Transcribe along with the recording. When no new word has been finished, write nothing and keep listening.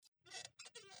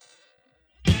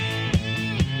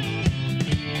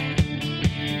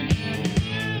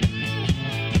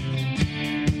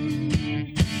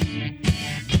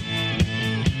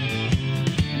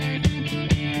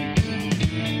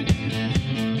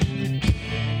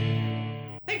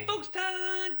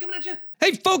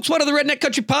Hey, folks, one of the Redneck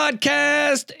Country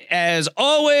Podcast. As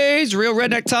always, Real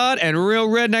Redneck Todd and Real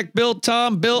Redneck Bill.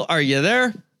 Tom, Bill, are you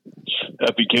there?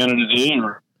 Happy Canada Day,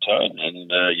 Todd.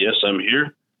 And yes, I'm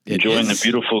here. Enjoying the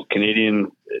beautiful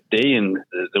Canadian day and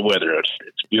the weather. It's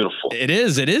beautiful. It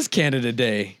is. It is Canada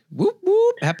Day. Whoop,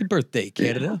 whoop. Happy birthday,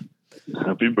 Canada.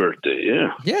 Happy birthday,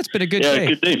 yeah. Yeah, it's been a good day. Yeah,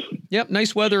 good day. Yep,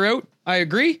 nice weather out. I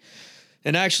agree.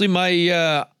 And actually,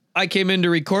 I came in to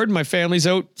record. My family's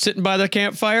out sitting by the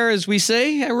campfire, as we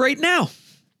say, right now.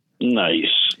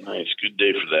 Nice. Good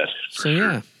day for that. So,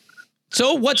 yeah.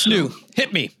 So, what's new?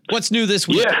 Hit me. What's new this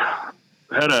week? Yeah,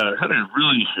 had a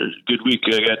really good week.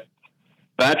 I got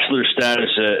bachelor status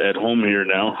at home here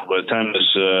now. By the time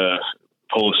this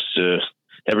posts,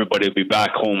 everybody will be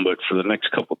back home. But for the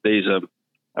next couple of days,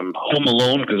 I'm home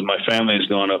alone because my family has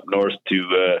gone up north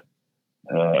to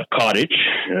a cottage.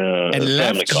 And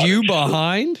left cottage. You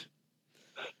behind?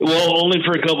 Well, only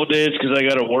for a couple of days because I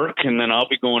got to work, and then I'll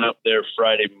be going up there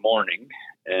Friday morning,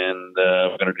 and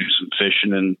I'm going to do some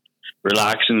fishing and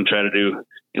relaxing and try to do,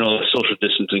 the social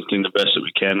distancing thing the best that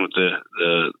we can with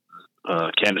the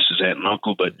Candace's aunt and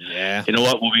uncle. But yeah, you know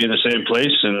what? We'll be in the same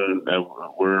place, and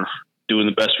we're doing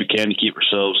the best we can to keep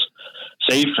ourselves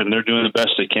safe, and they're doing the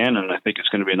best they can. And I think it's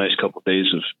going to be a nice couple of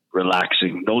days of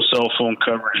relaxing. No cell phone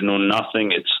coverage, no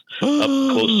nothing. It's up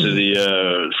close to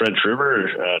the French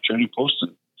River trading post.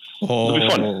 And it'll be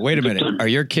fun. Wait a minute. Are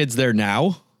your kids there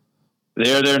now?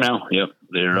 They are there now. Yep.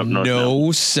 They're up north No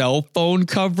now. cell phone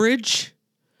coverage?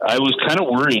 I was kind of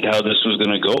worried how this was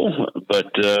going to go,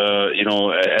 but,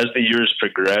 as the years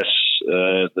progress,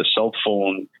 the cell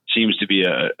phone seems to be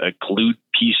a glued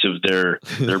piece of their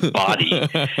body.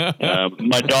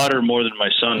 My daughter more than my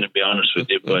son, to be honest with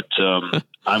you, but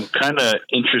I'm kind of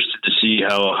interested to see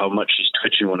how much she's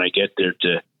twitching when I get there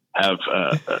to have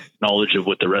knowledge of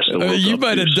what the rest of the world. You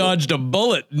might have dodged a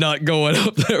bullet not going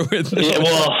up there with them.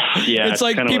 Yeah, it's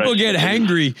like people get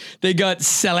hangry. They got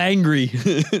cell angry.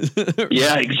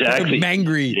 Yeah, exactly.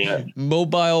 Mangry. Yeah.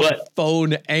 Mobile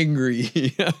phone angry.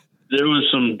 There was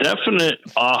some definite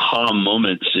aha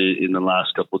moments in the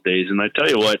last couple of days. And I tell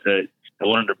you what, I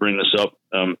wanted to bring this up.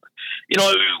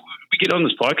 We get on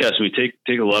this podcast and we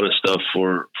take a lot of stuff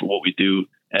for what we do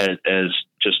as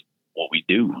just what we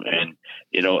do. And,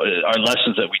 our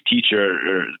lessons that we teach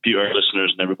our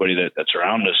listeners and everybody that's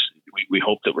around us, we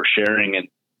hope that we're sharing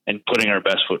and putting our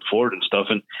best foot forward and stuff.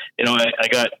 And, I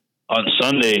got on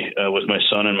Sunday with my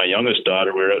son and my youngest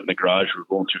daughter, we were out in the garage, we were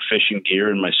going through fishing gear,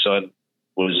 and my son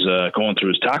was going through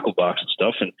his tackle box and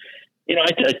stuff. And,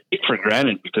 I take for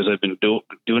granted because I've been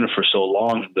doing it for so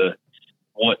long,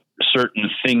 what certain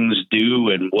things do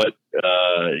and what,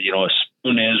 a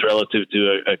spoon is relative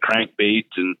to a crankbait.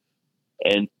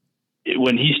 And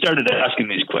when he started asking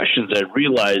these questions, I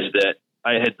realized that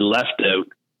I had left out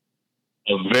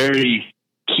a very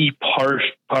key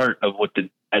part of what the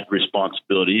dad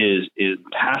responsibility is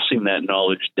passing that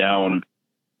knowledge down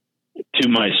to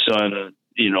my son,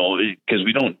 because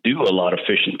we don't do a lot of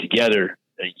fishing together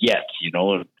yet,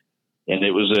 and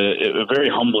it was a very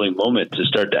humbling moment to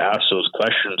start to ask those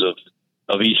questions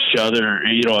of each other.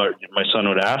 My son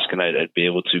would ask, and I'd be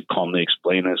able to calmly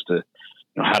explain as to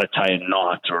how to tie a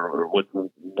knot or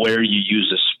where you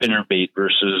use a spinner bait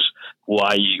versus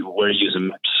where you use a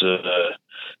MIPS.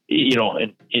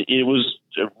 And it was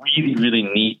a really, really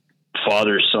neat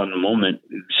father-son moment,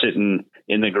 sitting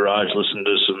in the garage, listening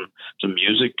to some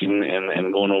music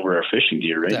and going over our fishing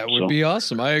gear, right? That would be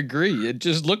awesome. I agree. And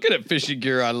just looking at fishing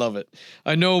gear, I love it.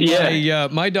 I know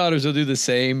my daughters will do the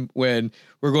same when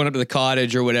we're going up to the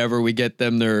cottage or whatever. We get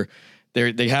them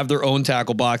they have their own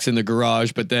tackle box in the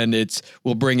garage, but then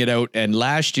we'll bring it out. And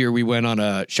last year we went on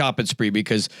a shopping spree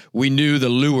because we knew the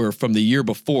lure from the year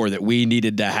before that we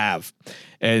needed to have.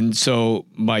 And so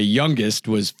my youngest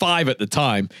was 5 at the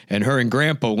time, and her and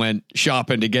grandpa went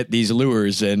shopping to get these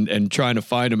lures and trying to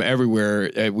find them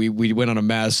everywhere. We went on a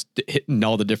mass hitting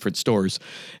all the different stores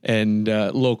and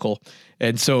local.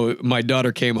 And so my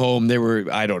daughter came home. They were,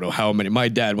 I don't know how many. My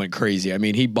dad went crazy. I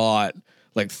mean, he bought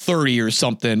like 30 or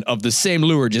something of the same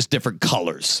lure, just different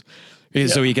colors. Yeah.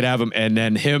 So he could have them. And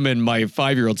then him and my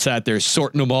 5-year-old sat there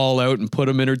sorting them all out and put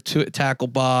them in her tackle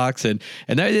box. And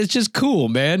that, it's just cool,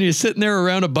 man. You're sitting there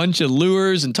around a bunch of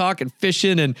lures and talking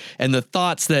fishing and the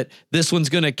thoughts that this one's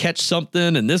going to catch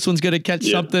something and this one's going to catch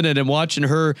something. And then watching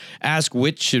her ask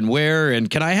which and where, and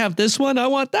can I have this one? I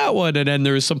want that one. And then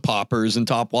there's some poppers and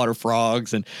topwater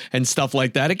frogs and stuff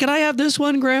like that. And can I have this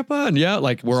one, Grandpa? And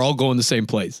like we're all going the same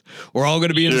place. We're all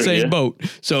going to be in the same boat.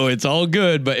 So it's all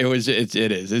good, but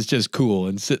it's just cool.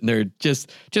 And sitting there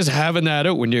just having that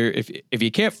out when if you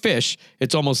can't fish,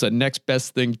 it's almost the next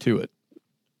best thing to it.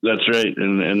 That's right.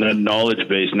 And that knowledge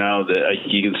base now that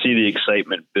you can see the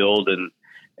excitement build and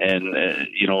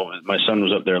you know, my son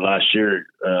was up there last year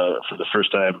for the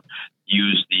first time,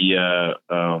 used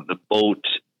the boat,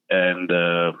 and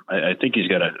I think he's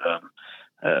got a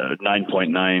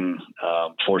 9.9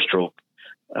 four-stroke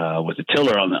with a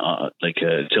tiller on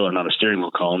the tiller, not a steering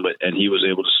wheel column, and he was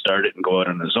able to start it and go out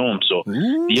on his own. So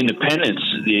the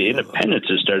independence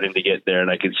is starting to get there,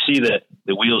 and I can see that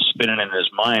the wheels spinning in his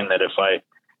mind that if I,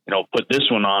 you know, put this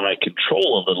one on, I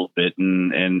control a little bit,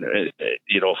 and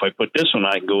you know, if I put this one,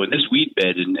 I can go in this weed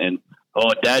bed, and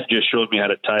Dad just showed me how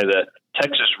to tie the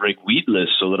Texas rig weedless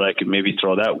so that I could maybe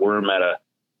throw that worm at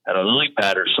a lily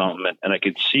pad or something, and I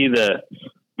could see the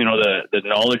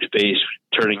knowledge base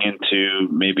turning into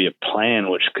maybe a plan,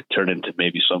 which could turn into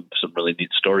maybe some really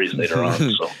neat stories later on.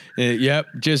 So, yep,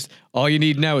 just all you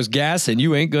need now is gas, and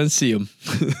you ain't gonna see them.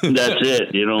 That's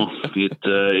it. You know, it's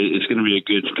going to be a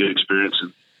good experience.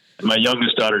 And my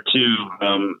youngest daughter too.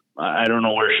 I don't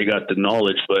know where she got the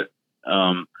knowledge, but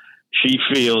she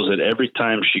feels that every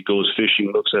time she goes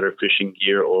fishing, looks at her fishing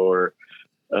gear, or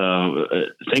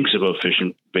thinks about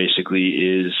fishing, basically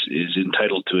is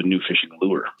entitled to a new fishing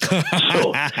lure.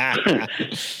 So,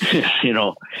 you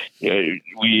know,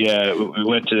 we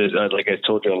went to, like I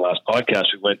told you on the last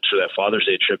podcast, we went to that Father's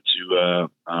Day trip to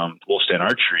Wolfstand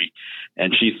Archery,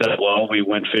 and she thought, well, we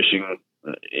went fishing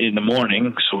in the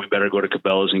morning, so we better go to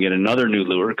Cabela's and get another new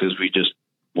lure because we just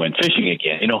went fishing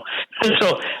again, you know.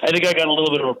 So I think I got a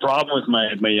little bit of a problem with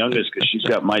my youngest because she's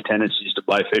got my tendencies to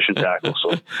buy fishing tackle.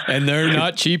 So, and they're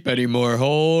not cheap anymore.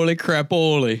 Holy crap,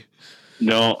 holy.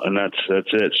 No, and that's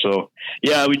it. So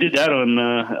yeah, we did that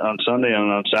on Sunday.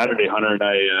 On Saturday, Hunter and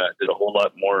I did a whole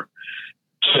lot more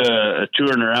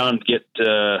touring around, get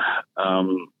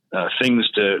things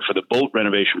for the boat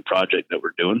renovation project that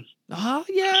we're doing. Oh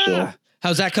yeah. So,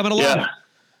 how's that coming along? Yeah.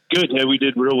 Good. Yeah, we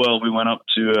did real well. We went up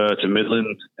to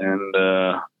Midland and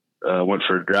went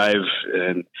for a drive,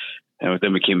 and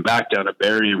then we came back down to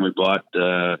Barrie and we bought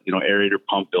aerator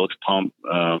pump, bilge pump,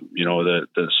 you know, the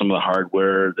some of the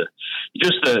hardware, the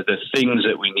things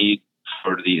that we need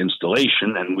for the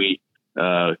installation, and we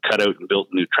cut out and built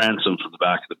a new transom for the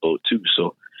back of the boat too.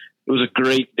 So it was a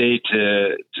great day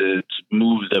to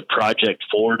move the project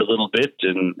forward a little bit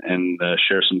and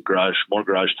share some more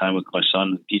garage time with my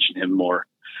son, teaching him more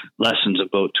lessons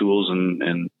about tools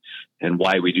and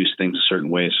why we do things a certain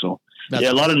way. So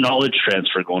a lot of knowledge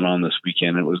transfer going on this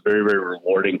weekend. It was very, very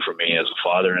rewarding for me as a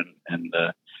father and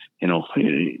you know,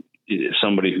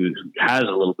 somebody who has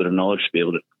a little bit of knowledge to be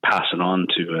able to pass it on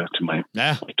to my kids.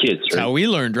 Right? That's how we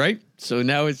learned, right? So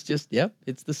now it's just,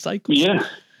 it's the cycle. Yeah.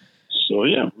 So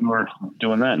we were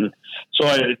doing that. And so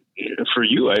for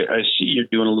you, I see you're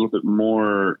doing a little bit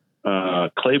more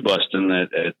clay busting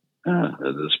at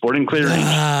the sporting clay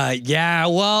range. Yeah.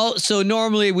 Well, so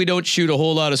normally we don't shoot a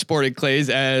whole lot of sporting clays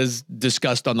as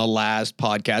discussed on the last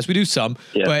podcast. We do some,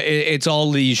 but it's all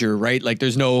leisure, right? Like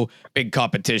there's no big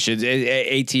competitions.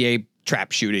 ATA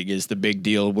trap shooting is the big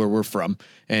deal where we're from.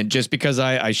 And just because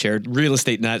I shared real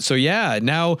estate in that. So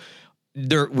now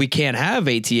we can't have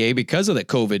ATA because of the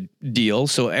COVID deal.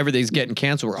 So everything's getting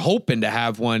canceled. We're hoping to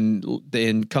have one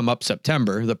come up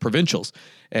September, the provincials,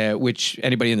 which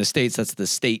anybody in the States, that's the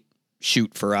state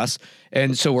shoot for us.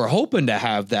 And so we're hoping to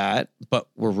have that, but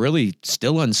we're really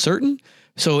still uncertain.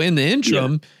 So in the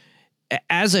interim,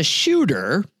 as a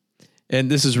shooter, and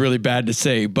this is really bad to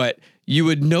say, but you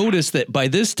would notice that by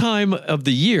this time of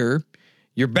the year,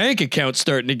 your bank account's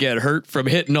starting to get hurt from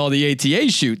hitting all the ATA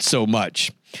shoots so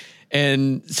much.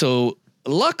 And so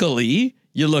luckily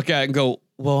you look at it and go,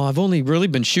 well, I've only really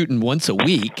been shooting once a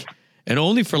week and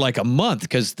only for like a month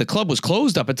because the club was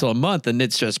closed up until a month and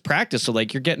it's just practice. So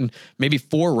like you're getting maybe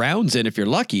 4 rounds in if you're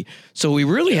lucky. So we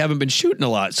really haven't been shooting a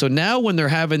lot. So now when they're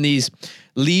having these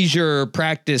leisure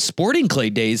practice sporting clay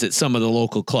days at some of the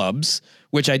local clubs,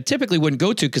 which I typically wouldn't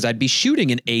go to because I'd be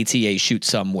shooting an ATA shoot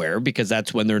somewhere because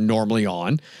that's when they're normally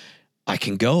on, I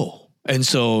can go. And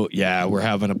so, we're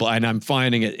having and I'm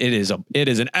finding it is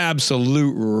an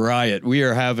absolute riot. We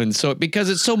are having because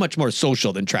it's so much more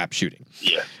social than trap shooting.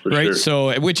 Yeah. Right. Sure.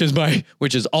 So, which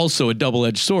is also a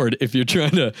double-edged sword. If you're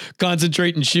trying to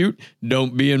concentrate and shoot,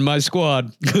 don't be in my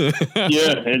squad.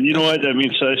 Yeah. And you know what? I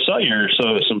mean, so I saw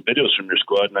some videos from your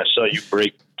squad and I saw you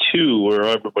break 2 where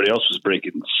everybody else was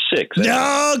breaking 6. Okay.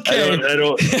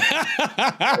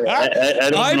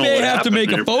 I may have to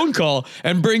make a phone call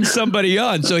and bring somebody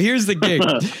on. So here's the gig.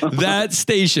 That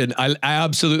station, I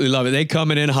absolutely love it. They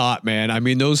coming in hot, man. I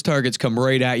mean, those targets come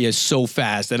right at you so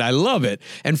fast and I love it.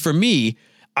 And for me,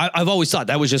 I've always thought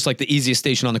that was just like the easiest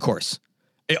station on the course.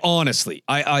 Honestly,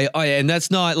 I and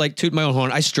that's not like toot my own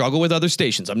horn. I struggle with other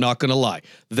stations. I'm not going to lie.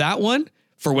 That one,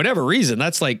 for whatever reason,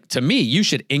 that's like, to me, you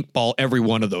should ink ball every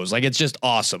one of those. Like, it's just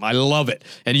awesome. I love it.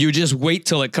 And you just wait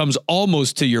till it comes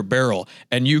almost to your barrel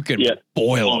and you can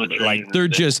boil them. Like,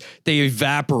 they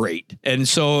evaporate. And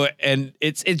so, and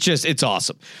it's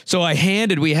awesome. So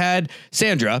we had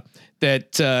Sandra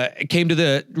that came to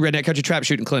the Redneck Country Trap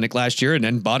Shooting Clinic last year and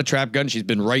then bought a trap gun. She's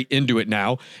been right into it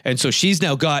now. And so she's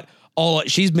now got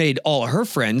she's made all of her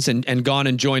friends and gone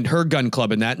and joined her gun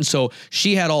club and that. And so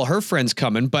she had all her friends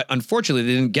coming, but unfortunately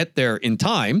they didn't get there in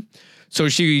time. So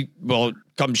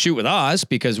come shoot with us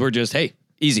because we're just, hey,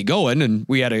 easy going. And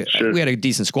we had a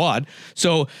decent squad.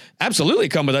 So absolutely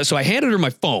come with us. So I handed her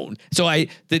my phone. So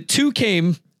the two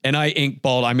came and I ink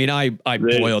balled. I mean, I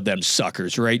boiled them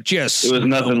suckers, right? It was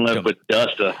nothing left but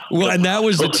dust. Well, and that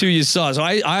was the two you saw. So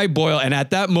I boiled, and at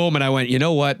that moment I went, you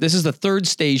know what? This is the third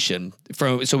station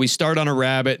so we start on a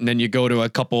rabbit and then you go to a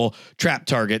couple trap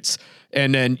targets.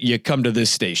 And then you come to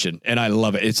this station, and I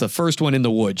love it. It's the first one in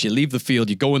the woods. You leave the field,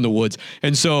 you go in the woods.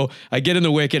 And so I get in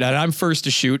the wicket, and I'm first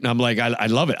to shoot, and I'm like, I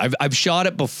love it. I've shot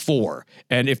it before,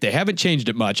 and if they haven't changed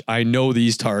it much, I know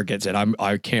these targets, and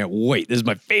I can't wait. This is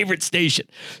my favorite station.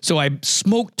 So I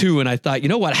smoked two, and I thought, you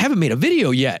know what? I haven't made a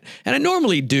video yet. And I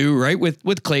normally do, right?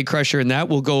 With Clay Crusher and that,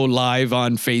 we'll go live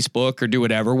on Facebook or do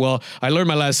whatever. Well, I learned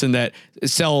my lesson that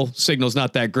cell signal's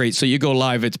not that great. So you go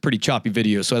live, it's pretty choppy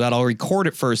video. So that I'll record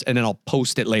it first, and then I'll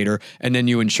post it later, and then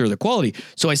you ensure the quality.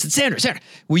 So I said, Sandra,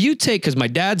 will you take, because my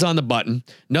dad's on the button,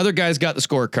 another guy's got the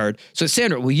scorecard. So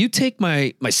Sandra, will you take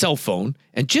my cell phone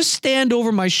and just stand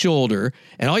over my shoulder,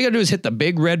 and all you gotta do is hit the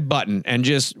big red button and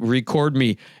just record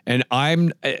me. And I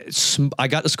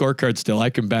got the scorecard still. I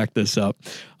can back this up.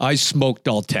 I smoked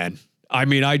all 10. I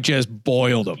mean, I just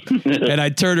boiled them. And I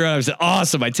turned around and I said,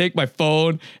 awesome. I take my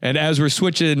phone, and as we're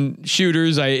switching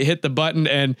shooters, I hit the button,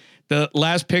 and the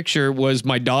last picture was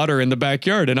my daughter in the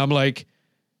backyard. And I'm like,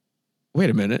 wait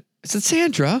a minute. I said,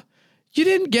 Sandra, you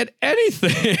didn't get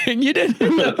anything. You didn't.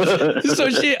 So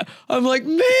I'm like,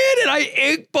 man, and I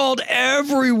ink balled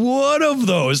every one of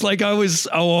those. Like I was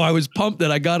pumped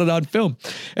that I got it on film.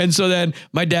 And so then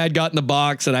my dad got in the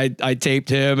box, and I taped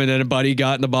him, and then a buddy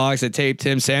got in the box. I taped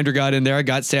him. Sandra got in there. I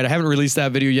got Sandra. I haven't released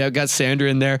that video yet. I got Sandra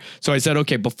in there. So I said,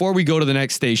 okay, before we go to the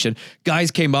next station,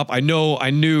 guys came up. I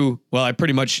knew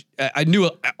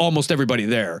almost everybody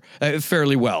there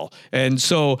fairly well. And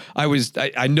so I was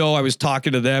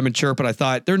talking to them and chirping. I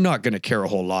thought they're not going to care a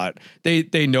whole lot.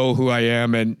 They know who I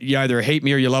am, and you either hate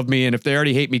me or you love me. And if they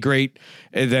already hate me, great.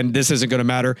 Then this isn't going to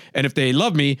matter. And if they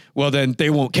love me, well, then they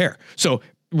won't care. So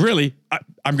really,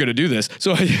 I'm going to do this.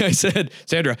 So I said,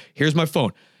 Sandra, here's my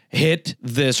phone. Hit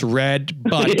this red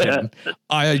button. Yeah.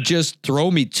 I just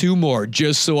throw me two more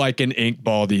just so I can ink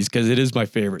ball these, because it is my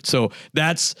favorite. So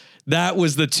that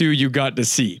was the two you got to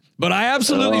see. But I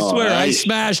absolutely swear I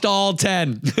smashed all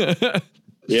 10.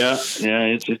 Yeah,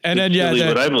 it's and then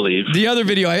what I believe. The other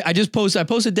video I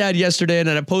posted Dad yesterday, and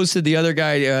then I posted the other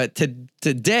guy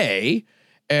today,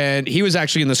 and he was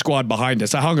actually in the squad behind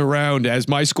us. I hung around as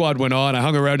my squad went on. I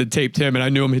hung around and taped him, and I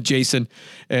knew him, Jason,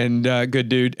 and good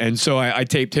dude. And so I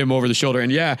taped him over the shoulder.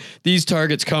 And these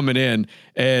targets coming in,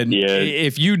 and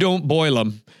if you don't boil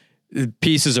them,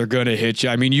 pieces are going to hit you.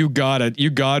 I mean, you got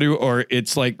to, or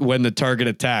it's like when the target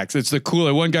attacks. It's the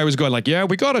cooler. One guy was going like,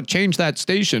 we got to change that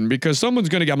station because someone's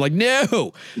going to get, I'm like,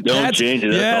 no, don't change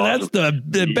it. That's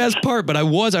the best part. But I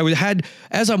had,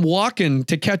 as I'm walking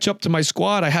to catch up to my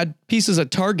squad, I had pieces of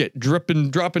target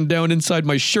dropping down inside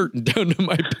my shirt and down to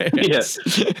my pants.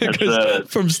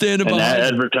 From standing behind.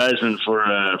 An advertisement for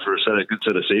a good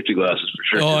set of safety glasses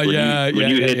for sure. Oh, when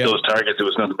you hit those targets, it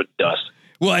was nothing but dust.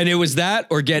 Well, and it was that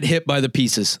or get hit by the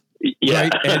pieces. Yeah.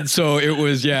 Right. And so it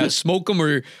was, smoke them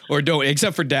or don't,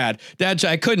 except for Dad.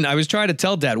 I couldn't. I was trying to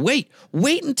tell Dad, wait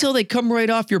until they come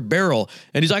right off your barrel.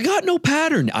 And he's like, I got no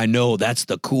pattern. I know, that's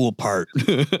the cool part.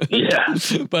 Yeah.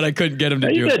 But I couldn't get him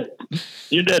to do it.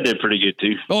 Your dad did pretty good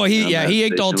too. Oh, he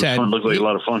inked all 10. Looked like a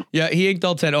lot of fun. Yeah, he inked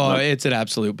all 10. Oh, it's an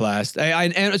absolute blast.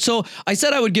 And so I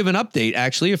said I would give an update,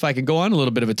 actually, if I could go on a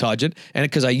little bit of a tangent. And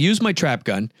because I used my trap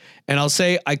gun, and I'll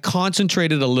say I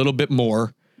concentrated a little bit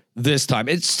more this time.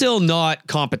 It's still not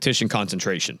competition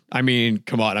concentration. I mean,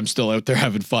 come on, I'm still out there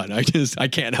having fun. I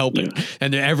can't help it.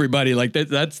 And everybody, like,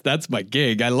 that's my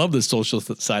gig. I love the social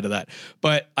side of that.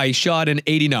 But I shot an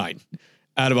 89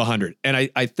 out of 100. And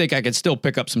I think I could still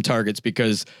pick up some targets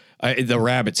because the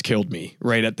rabbits killed me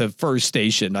right at the first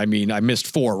station. I mean, I missed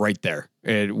 4 right there,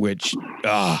 and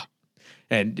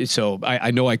so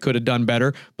I know I could have done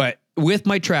better, but with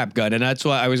my trap gun, and that's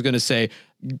why I was going to say,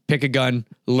 pick a gun,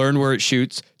 learn where it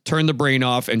shoots, turn the brain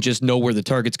off and just know where the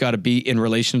target's got to be in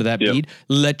relation to that bead.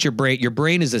 Let your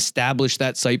brain has established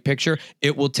that sight picture.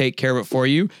 It will take care of it for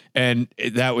you. And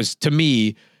that was, to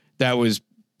me, that was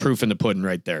proof in the pudding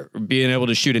right there. Being able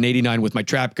to shoot an 89 with my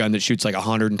trap gun that shoots like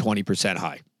 120%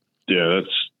 high. Yeah,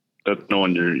 that's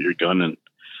knowing your gun and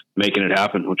making it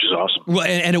happen, which is awesome. Well,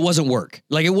 and it wasn't work.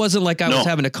 Like, it wasn't like I was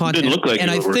having a contest. Didn't look like and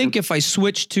I think working. If I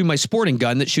switched to my sporting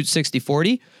gun that shoots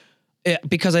 60-40,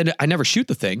 because I never shoot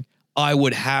the thing, I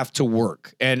would have to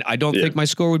work. And I don't think my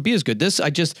score would be as good. This, I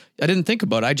didn't think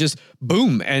about it. I just,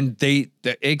 boom, and they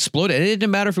exploded. And it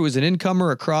didn't matter if it was an income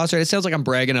or a cross. It sounds like I'm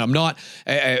bragging, and I'm not.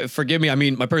 Forgive me. I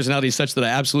mean, my personality is such that I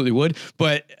absolutely would.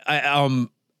 But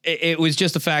it was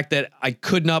just the fact that I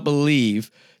could not believe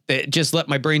that just let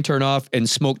my brain turn off and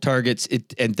smoke targets.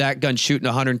 And that gun shooting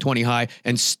 120 high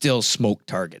and still smoke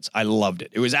targets. I loved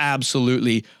it. It was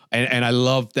absolutely, and I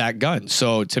loved that gun.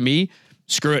 So to me,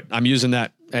 screw it. I'm using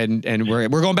that. And we're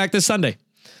going back this Sunday.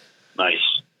 Nice.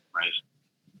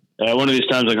 One of these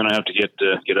times I'm going to have to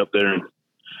get up there and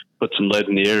put some lead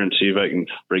in the air and see if I can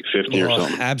break 50 or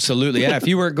something. Absolutely. Yeah. If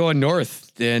you weren't going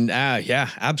north, then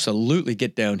absolutely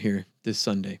get down here this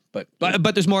Sunday. But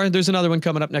there's more. There's another one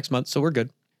coming up next month, so we're good.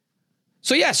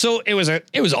 So yeah, so it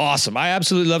was awesome. I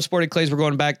absolutely love Sporting Clays. We're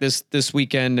going back this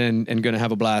weekend and going to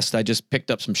have a blast. I just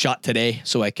picked up some shot today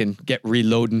so I can get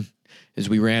reloading as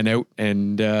we ran out,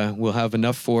 and we'll have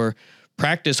enough for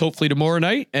practice hopefully tomorrow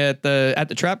night at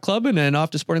the Trap Club, and then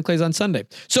off to Sporting Clays on Sunday.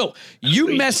 So you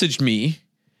messaged me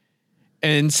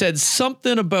and said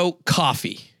something about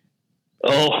coffee.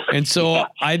 Oh, and so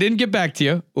I didn't get back to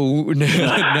you.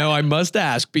 Now I must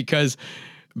ask, because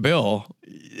Bill,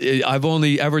 I've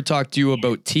only ever talked to you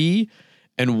about tea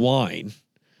and wine.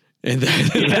 And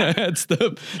that's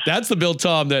the Bill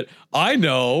Tom that I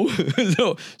know.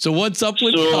 So what's up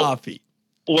with coffee?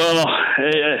 Well,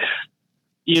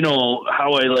 you know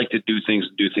how I like to do things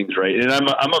right. And I'm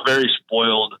a very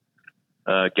spoiled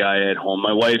guy at home.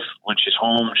 My wife, when she's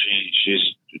home,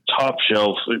 she's top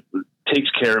shelf, takes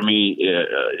care of me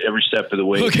every step of the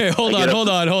way. Okay, hold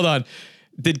on.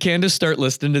 Did Candace start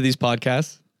listening to these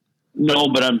podcasts? No,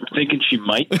 but I'm thinking she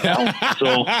might now.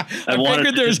 So I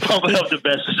wanted to pump it up the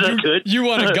best as I could. You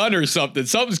want a gun or something?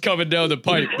 Something's coming down the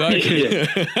pipe.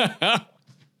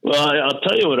 Well, I'll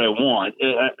tell you what I want.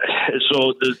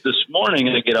 So this morning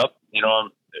I get up, you know,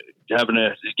 I'm having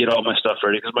to get all my stuff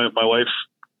ready because my wife,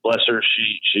 bless her,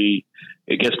 she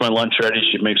gets my lunch ready.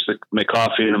 She makes my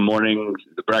coffee in the morning,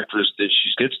 the breakfast. She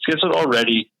gets it all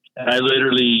ready. And I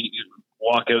literally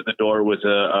walk out the door with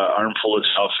a armful of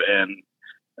stuff, and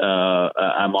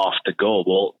I'm off to go.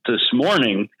 Well, this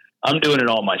morning I'm doing it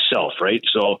all myself, right?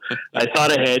 So I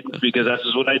thought ahead, because that's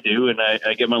just what I do. And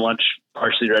I get my lunch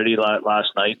partially ready last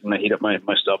night, and I heat up my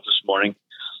stuff this morning.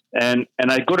 And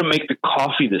I go to make the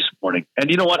coffee this morning.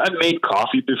 And you know what? I've made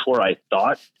coffee before, I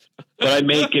thought, but I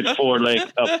make it for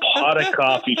like a pot of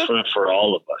coffee for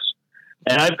all of us.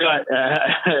 And I've got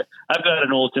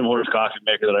an old Tim Hortons coffee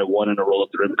maker that I won in a roll up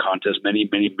the rim contest many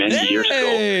years ago.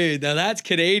 Hey, now that's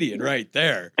Canadian right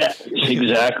there. Yeah,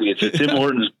 exactly. It's a Tim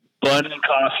Hortons bun and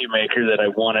coffee maker that I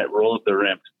won at roll up the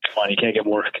rim. Come on, you can't get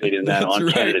more Canadian than that on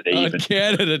right. Canada Day. On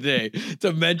Canada Day,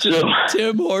 to mention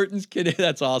Tim Hortons Canadian.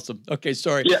 That's awesome. Okay,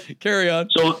 sorry. Yeah. Carry on.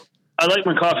 So I like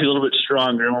my coffee a little bit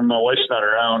stronger. When my wife's not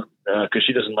around, because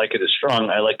she doesn't like it as strong,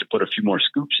 I like to put a few more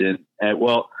scoops in. And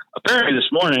well, apparently this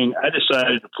morning I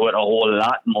decided to put a whole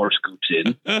lot more scoops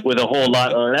in with a whole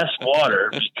lot less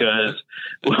water, because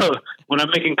when I'm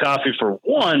making coffee for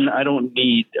one, I don't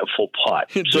need a full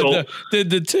pot. So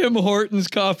did the Tim Hortons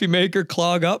coffee maker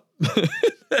clog up?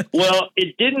 Well,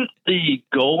 it didn't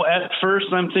go at first.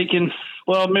 I'm thinking,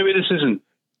 well, maybe this isn't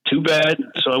too bad.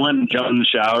 So I went and jumped in the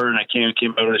shower, and I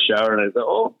came out of the shower, and I thought,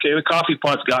 oh, okay, the coffee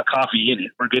pot's got coffee in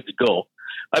it. We're good to go.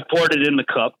 I poured it in the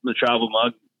cup, the travel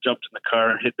mug, jumped in the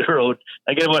car, hit the road.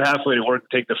 I get about halfway to work,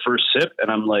 take the first sip, and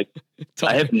I'm like,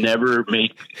 I have never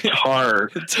made tar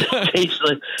taste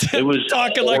like it was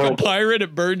talking horrible. Like a pirate.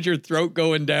 It burns your throat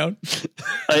going down.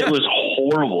 It was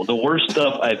horrible. The worst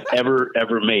stuff I've ever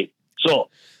made. So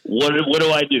what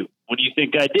do I do? What do you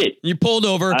think I did? You pulled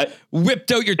over,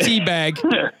 whipped out your tea bag,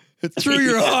 threw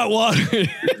your hot water.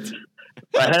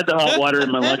 I had the hot water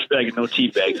in my lunch bag and no tea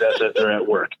bags. They're at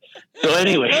work. So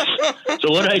anyway, so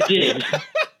what I did.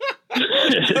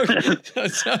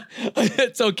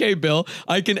 It's okay, Bill.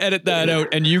 I can edit that out,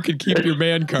 and you can keep your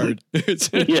man card.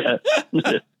 Yeah.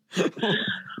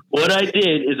 What I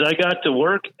did is I got to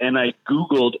work and I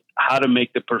Googled how to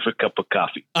make the perfect cup of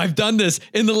coffee. I've done this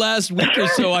in the last week or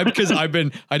so. I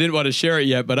didn't want to share it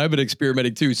yet, but I've been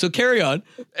experimenting too. So carry on.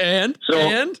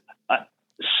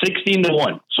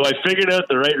 16-1. So I figured out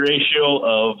the right ratio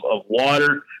of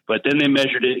water, but then they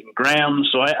measured it in grams.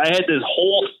 So I had this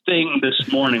whole thing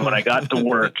this morning when I got to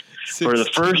work for the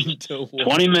first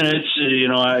 20 minutes,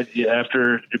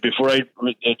 before I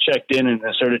checked in and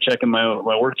I started checking my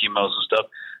work emails and stuff.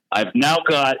 I've now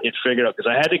got it figured out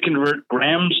because I had to convert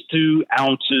grams to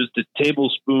ounces to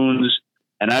tablespoons,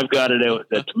 and I've got it out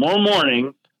that tomorrow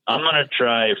morning I'm going to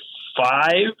try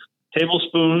 5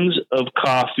 tablespoons of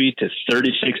coffee to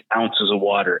 36 ounces of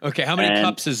water. Okay, how many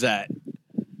cups is that?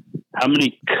 How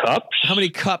many cups? How many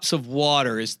cups of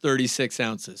water is 36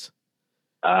 ounces?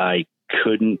 I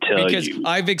couldn't tell you. Because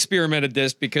I've experimented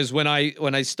this because when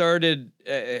I started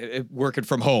working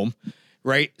from home,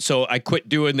 right? So I quit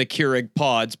doing the Keurig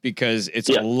pods because it's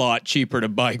a lot cheaper to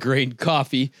buy grain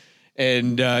coffee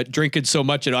and drinking so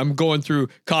much. And I'm going through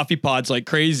coffee pods like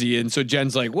crazy. And so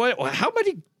Jen's like, "What? How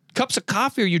many cups of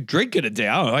coffee are you drinking a day?"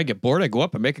 I don't know. I get bored. I go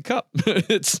up and make a cup.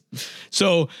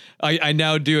 So I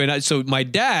now do. And so my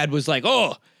dad was like,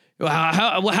 "Oh,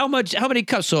 how many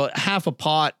cups?" So half a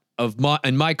pot of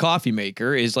my coffee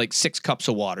maker is like 6 cups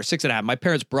of water, 6.5. My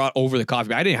parents brought over the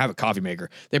coffee. I didn't have a coffee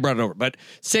maker. They brought it over, but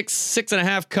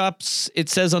 6.5 cups, it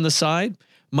says on the side.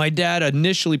 My dad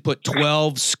initially put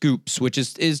 12 scoops, which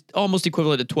is almost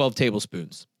equivalent to 12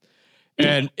 tablespoons.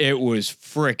 And it was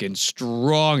freaking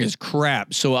strong as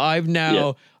crap. So I've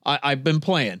now, I've been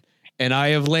playing, and I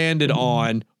have landed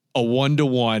on a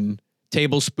 1-to-1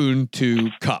 tablespoon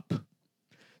to cup.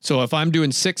 So if I'm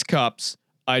doing 6 cups,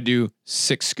 I do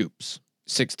 6 scoops,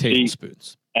 6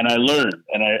 tablespoons. And I learned,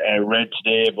 and I read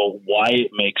today about why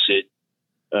it makes it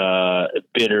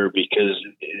bitter, because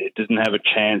it doesn't have a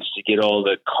chance to get all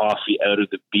the coffee out of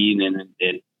the bean.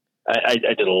 And I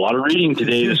did a lot of reading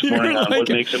today this morning on what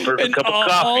makes a perfect cup of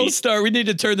coffee. We need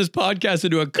to turn this podcast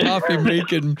into a coffee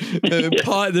making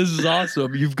pod. This is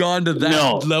awesome. You've gone to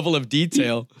that level of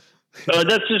detail.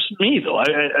 That's just me, though.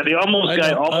 The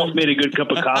almost made a good cup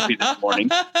of coffee this morning.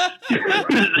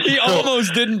 He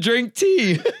almost didn't drink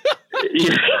tea.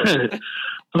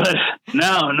 But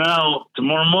now,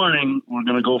 tomorrow morning, we're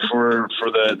going to go for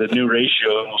the new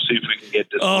ratio, and we'll see if we can get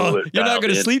this. You're not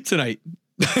going to sleep tonight.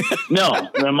 No,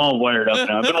 I'm all wired up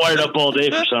now. I've been wired up all day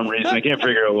for some reason. I can't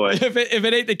figure out why. If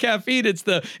it ain't the caffeine, it's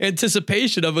the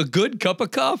anticipation of a good cup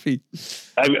of coffee.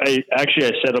 I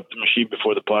set up the machine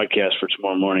before the podcast for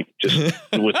tomorrow morning, just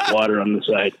with water on the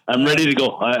side. I'm ready to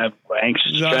go. I'm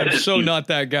anxious to try this. So not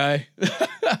that guy.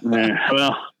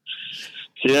 Well,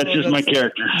 see, that's just my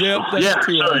character. Yep,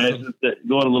 sorry. Awesome.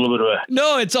 Going a little bit of a...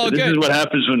 No, it's all good. This is what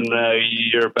happens when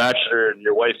you're a bachelor and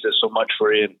your wife does so much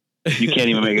for you, and you can't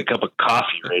even make a cup of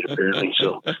coffee, right? Apparently,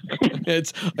 so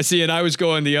and I was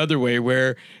going the other way,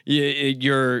 where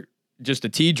you're just a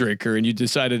tea drinker and you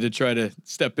decided to try to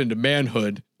step into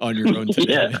manhood on your own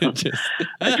today.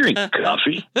 I drink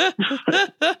coffee.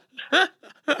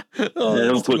 I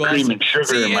don't put cream and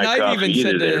sugar in my coffee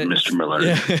either, Mr. Miller.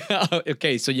 Yeah.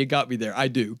 Okay, so you got me there. I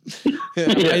do.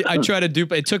 I try to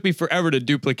duplicate. It took me forever to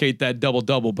duplicate that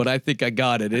double-double, but I think I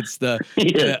got it. It's the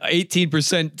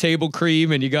 18% table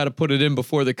cream, and you got to put it in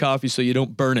before the coffee so you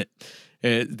don't burn it.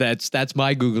 That's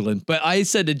my Googling. But I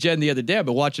said to Jen the other day, I've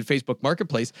been watching Facebook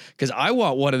Marketplace because I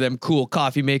want one of them cool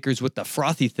coffee makers with the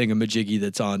frothy thingamajiggy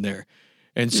that's on there.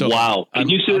 And so, wow. Can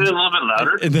you say that a little bit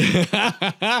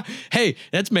louder? Hey,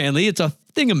 that's manly. It's a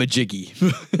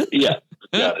thingamajiggy. Yeah.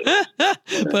 Got it.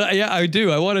 But yeah, I do.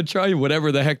 I want to try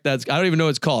whatever the heck that's. I don't even know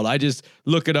what it's called. I just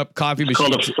look it up. Coffee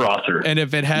machine. It's called a frother. And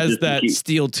if it has that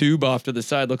steel tube off to the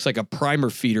side, looks like a primer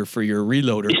feeder for your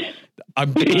reloader.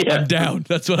 I'm down.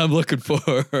 That's what I'm looking for.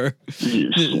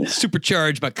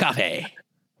 Supercharge my coffee.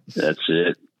 That's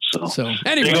it. So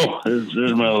anyway, there you go.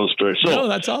 There's my little story. So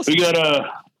that's awesome. We got a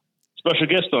special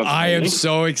guest on. I am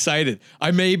so excited.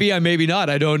 I may be not.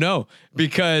 I don't know,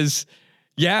 because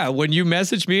when you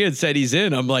messaged me and said he's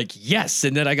in, I'm like, yes.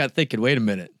 And then I got thinking, wait a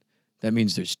minute, that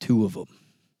means there's 2 of them.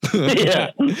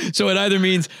 Yeah. So it either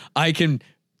means I can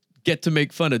get to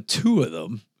make fun of 2 of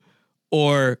them,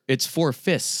 or it's 4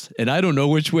 fists, and I don't know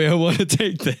which way I want to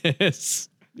take this.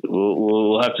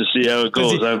 We'll have to see how it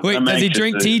goes. Does he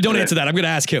drink tea? Don't answer that. I'm going to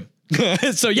ask him.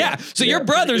 So your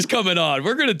brother's coming on.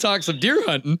 We're going to talk some deer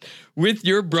hunting with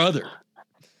your brother.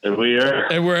 And we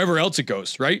are. And wherever else it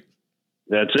goes, right?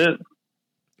 That's it.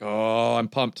 Oh, I'm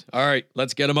pumped. All right,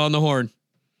 let's get him on the horn.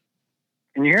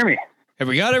 Can you hear me? Have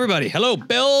we got everybody? Hello,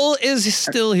 Bill is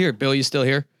still here. Bill, you still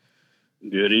here?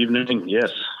 Good evening.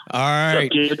 Yes. All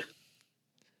right. What's up, kid?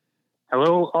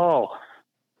 Hello, all.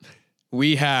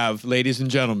 We have, ladies and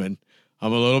gentlemen,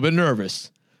 I'm a little bit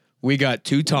nervous. We got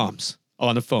 2 Toms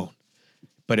on the phone,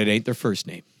 but it ain't their first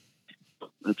name.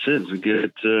 That's it. We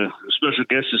get a special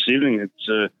guest this evening.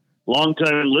 It's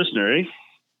Long-time listener, eh?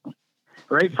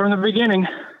 Right from the beginning.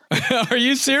 Are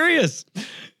you serious?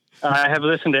 I have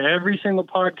listened to every single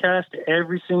podcast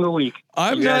every single week.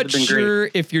 I'm not sure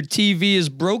if your TV is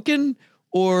broken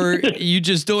or you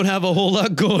just don't have a whole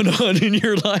lot going on in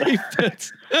your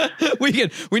life.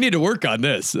 We need to work on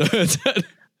this.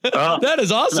 That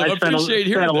is awesome. I appreciate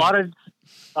hearing that.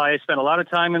 I spent a lot of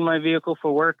time in my vehicle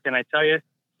for work, and I tell you,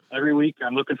 every week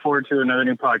I'm looking forward to another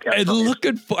new podcast.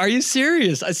 And are you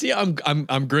serious? I see.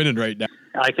 I'm grinning right now.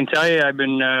 I can tell you, I've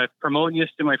been promoting this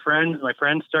to my friends. My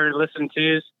friends started listening to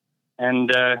you, and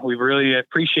we've really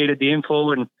appreciated the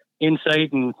info and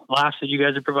insight and laughs that you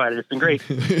guys have provided. It's been great.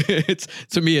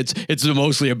 To me, it's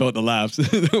mostly about the laughs,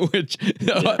 which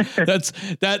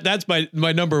that's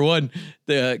my number one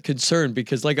concern,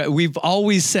 because like we've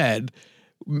always said.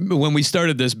 When we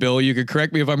started this, Bill, you could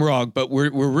correct me if I'm wrong, but we're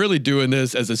really doing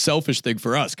this as a selfish thing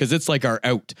for us, because it's like our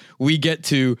out. We get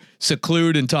to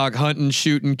seclude and talk hunting,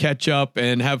 shooting, catch up,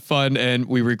 and have fun, and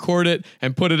we record it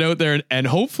and put it out there, and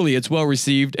hopefully it's well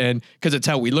received, and because it's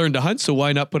how we learn to hunt, so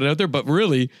why not put it out there? But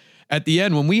really, at the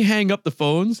end, when we hang up the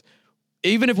phones,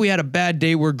 even if we had a bad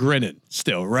day, we're grinning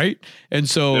still, right? And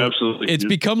so it's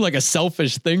become like a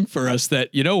selfish thing for us that,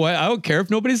 you know what, I don't care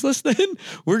if nobody's listening.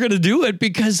 We're going to do it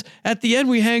because at the end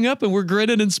we hang up and we're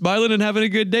grinning and smiling and having a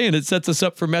good day, and it sets us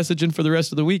up for messaging for the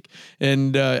rest of the week.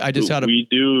 And I just had we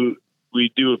do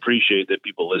appreciate that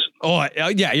people listen. Oh,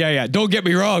 yeah. Don't get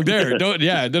me wrong there.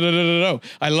 No.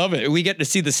 I love it. We get to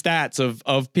see the stats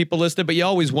of people listening, but you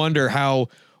always wonder how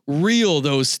real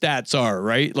those stats are,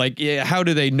 right? Like, how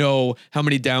do they know how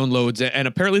many downloads? And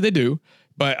apparently they do.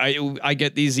 But I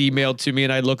get these emailed to me,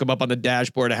 and I look them up on the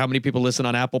dashboard of how many people listen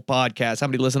on Apple Podcasts, how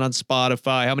many listen on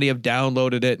Spotify, how many have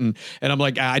downloaded it. And I'm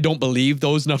like, I don't believe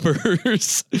those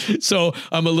numbers. So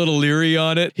I'm a little leery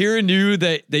on it. Hearing you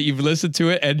that you've listened to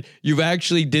it and you've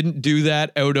actually didn't do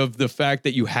that out of the fact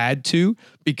that you had to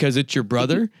because it's your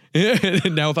brother.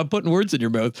 And now if I'm putting words in your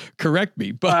mouth, correct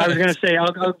me. But I was going to say,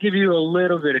 I'll give you a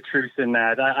little bit of truth in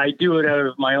that. I do it out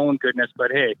of my own goodness, but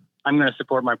hey, I'm going to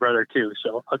support my brother too.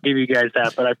 So I'll give you guys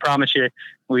that, but I promise you,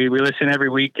 we listen every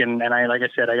week. And I, like I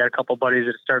said, I got a couple buddies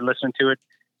that started listening to it,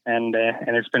 and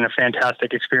it's been a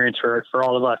fantastic experience for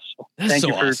all of us. So thank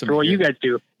you for what you guys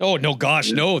do. Oh, no,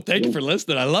 gosh, no. Thank you for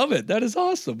listening. I love it. That is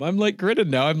awesome. I'm like grinning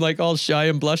now. I'm like all shy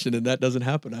and blushing, and that doesn't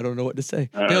happen. I don't know what to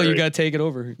say. Bill, you got to take it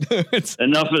over.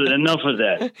 Enough of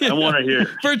that. I want to hear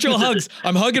virtual hugs.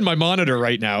 I'm hugging my monitor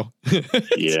right now.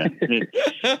 Yeah.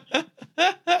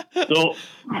 So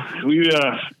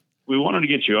we wanted to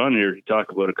get you on here to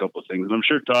talk about a couple of things, and I'm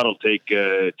sure Todd will take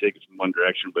it from one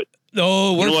direction, but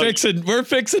we're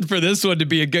fixing for this one to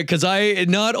be a good, because I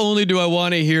not only do I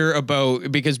want to hear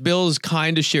about, because Bill's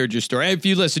kind of shared your story. If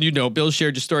you listen, you know Bill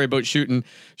shared your story about shooting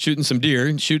some deer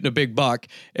and shooting a big buck.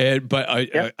 But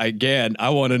I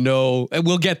want to know, and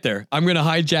we'll get there. I'm going to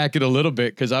hijack it a little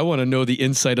bit because I want to know the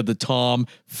insight of the Tom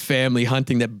family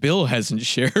hunting that Bill hasn't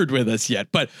shared with us yet.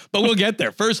 But we'll get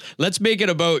there. First, let's make it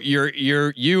about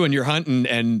you and your hunting,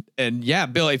 and yeah,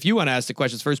 Bill, if you want to ask the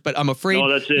questions first, but I'm afraid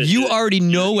you already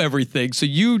know everything, so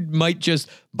you might just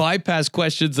bypass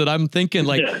questions that I'm thinking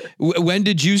like, when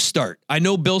did you start? I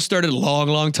know Bill started a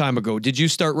long time ago. Did you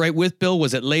start right with Bill?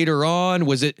 Was it later on?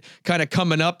 Was it kind of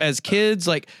coming up as kids?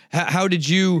 Like, how did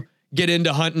you get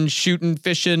into hunting, shooting,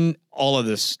 fishing, all of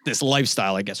this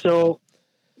lifestyle, I guess? So,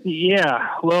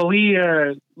 yeah, well, we,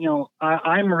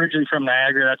 I'm originally from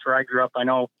Niagara. That's where I grew up. I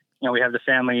know, we have the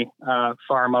family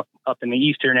farm up in the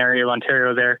eastern area of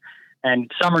Ontario there,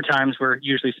 and summer times were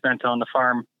usually spent on the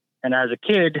farm. And as a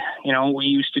kid, we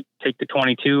used to take the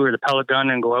 22 or the pellet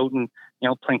gun and go out and,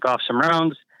 plink off some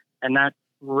rounds. And that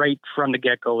right from the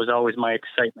get-go was always my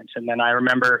excitement. And then I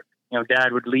remember,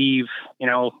 Dad would leave,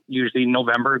 usually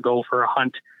November, go for a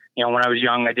hunt. When I was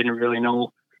young, I didn't really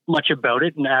know much about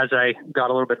it. And as I got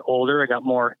a little bit older, I got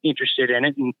more interested in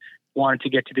it and wanted to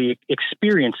get to the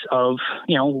experience of,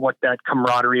 what that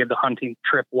camaraderie of the hunting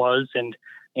trip was, and,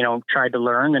 tried to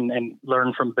learn and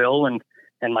learn from Bill and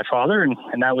my father.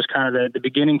 And that was kind of the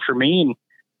beginning for me.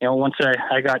 And, once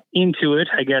I got into it,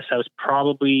 I guess I was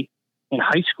probably in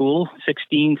high school,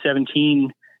 16,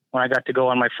 17, when I got to go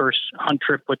on my first hunt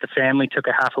trip with the family, took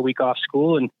a half a week off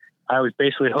school, and I was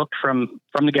basically hooked from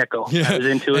the get-go. Yeah. I was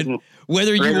into it. And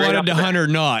whether you wanted to hunt or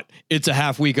not, it's a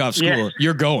half week off school. Yeah.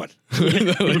 You're going.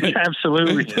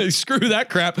 Absolutely. Screw that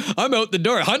crap. I'm out the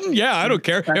door. Hunting? Yeah, I don't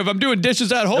care. If I'm doing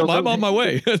dishes at home, I'm on my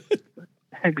way.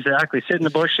 Exactly. Sit in the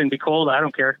bush and be cold. I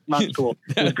don't care. Not school.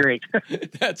 It was great.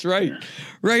 That's right.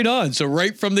 Right on. So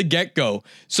right from the get-go.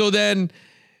 So then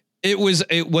was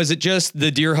it just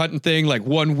the deer hunting thing, like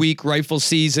 1 week rifle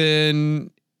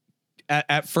season?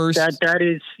 at first? That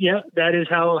is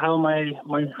how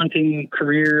my hunting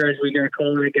career, as we're going to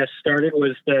call it, I guess, started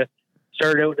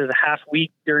out as a half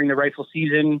week during the rifle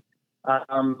season.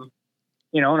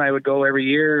 And I would go every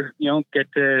year, get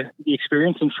the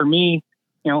experience. And for me,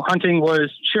 hunting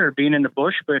was sure being in the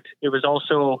bush, but it was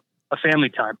also a family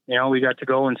time. We got to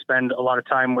go and spend a lot of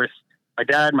time with my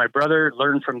dad, my brother,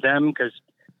 learn from them because,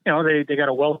 they got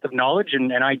a wealth of knowledge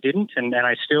and I didn't. And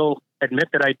I still admit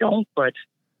that I don't, but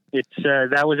it's,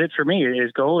 that was it for me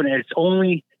is go. And it's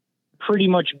only pretty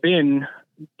much been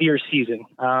deer season.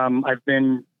 I've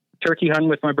been turkey hunting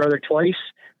with my brother twice.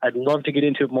 I'd love to get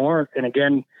into it more. And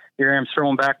again, here I'm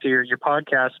throwing back to your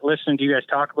podcast, listening to you guys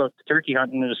talk about the turkey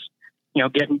hunting is,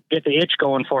 get the itch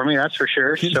going for me. That's for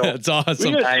sure. So that's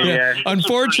awesome.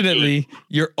 Unfortunately,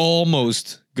 you're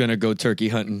almost going to go turkey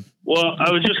hunting. Well, I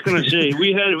was just going to say,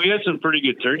 we had some pretty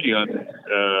good turkey hunting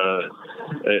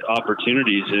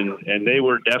opportunities and they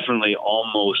were definitely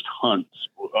almost hunts,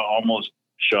 almost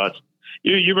shots.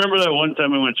 You remember that one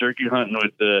time we went turkey hunting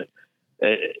with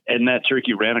and that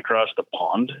turkey ran across the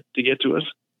pond to get to us?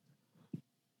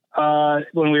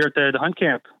 When we were at the hunt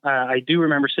camp, I do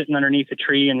remember sitting underneath a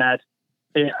tree and that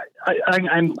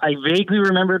I vaguely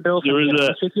remember, Bill. There was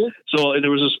a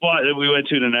spot that we went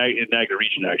to in Niagara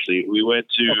region. Actually, we went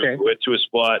to a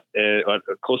spot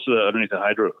close to underneath the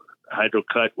hydro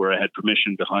cut where I had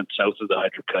permission to hunt south of the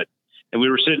hydro cut, and we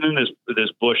were sitting in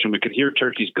this bush and we could hear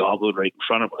turkeys gobbling right in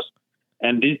front of us,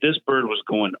 and this bird was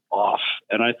going off,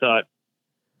 and I thought,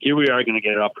 here we are going to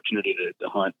get an opportunity to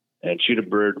hunt and shoot a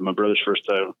bird. My brother's first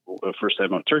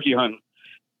time out turkey hunting,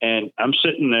 and I'm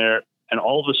sitting there. And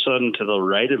all of a sudden, to the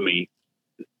right of me,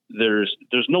 there's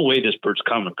no way this bird's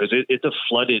coming because it's a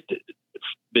flooded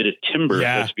bit of timber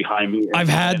that's behind me. I've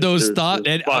had those thoughts.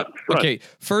 Okay,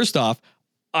 first off,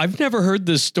 I've never heard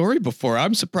this story before.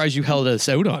 I'm surprised you held us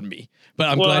out on me, but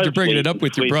I'm glad you're bringing it up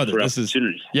with your brother. This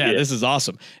is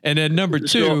awesome. And then number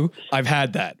two, I've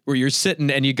had that where you're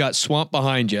sitting and you got swamp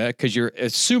behind you because you're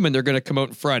assuming they're going to come out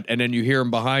in front, and then you hear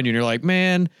them behind you, and you're like,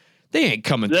 man. They ain't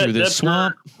coming through this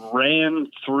swamp.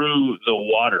 Ran through the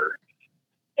water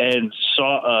and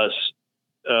saw us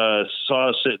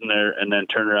sitting there, and then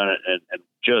turned around and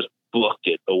just booked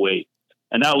it away.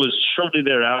 And that was shortly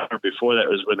thereafter. Before that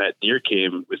was when that deer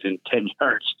came within 10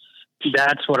 yards.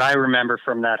 That's what I remember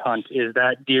from that hunt is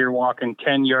that deer walking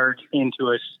 10 yards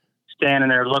into us, standing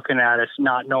there looking at us,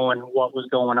 not knowing what was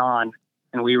going on.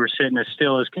 And we were sitting as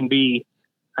still as can be.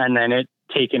 And then it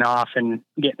taking off and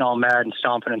getting all mad and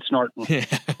stomping and snorting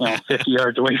 50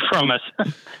 yards away from us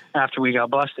after we got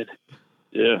busted.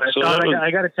 Yeah. So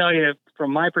I got to tell you,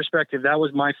 from my perspective, that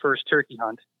was my first turkey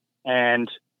hunt.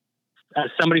 And as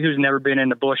somebody who's never been in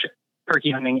the bush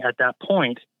turkey hunting at that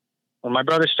point, when my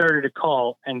brother started to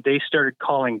call and they started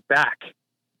calling back,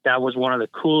 that was one of the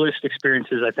coolest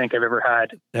experiences I think I've ever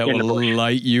had. That will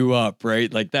light you up,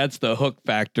 right? Like that's the hook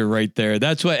factor right there.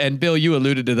 That's what, and Bill, you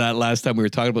alluded to that last time we were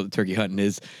talking about the turkey hunting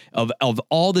is of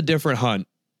all the different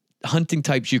hunting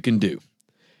types you can do.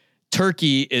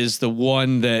 Turkey is the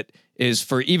one that is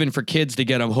even for kids to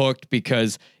get them hooked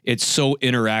because it's so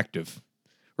interactive,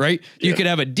 right? Yeah. You could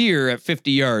have a deer at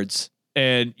 50 yards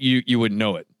and you wouldn't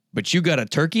know it, but you got a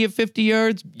turkey at 50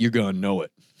 yards, you're going to know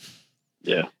it.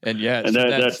 Yeah. And that's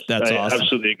awesome. I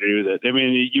absolutely agree with that. I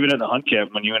mean, even at the hunt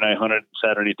camp, when you and I hunted,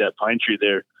 sat underneath that pine tree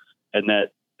there, and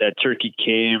that turkey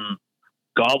came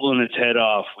gobbling its head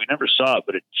off. We never saw it,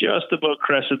 but it just about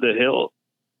crested the hill.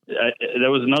 That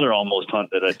was another almost hunt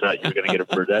that I thought you were going to get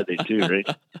a bird that day too, right?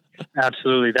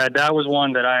 Absolutely. That was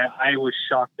one that I was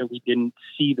shocked that we didn't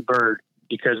see the bird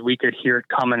because we could hear it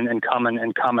coming and coming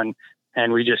and coming.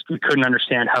 And we couldn't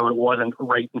understand how it wasn't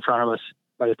right in front of us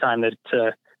by the time that,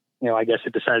 I guess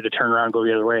it decided to turn around and go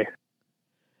the other way.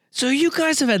 So you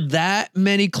guys have had that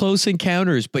many close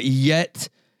encounters, but yet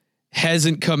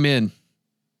hasn't come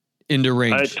into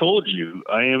range. I told you,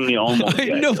 I am the almost guy.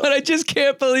 No, but I just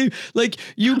can't believe, like,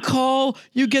 you call,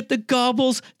 you get the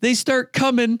gobbles, they start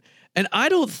coming, and I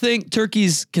don't think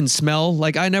turkeys can smell.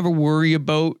 Like, I never worry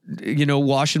about,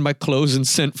 washing my clothes and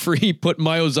scent-free, putting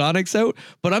my ozonics out,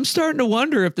 but I'm starting to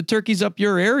wonder if the turkeys up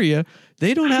your area,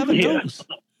 they don't have a nose.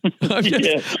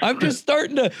 I'm just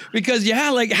starting to, because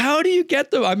how do you get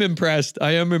them? I'm impressed.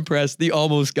 I am impressed. The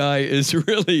almost guy is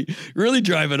really, really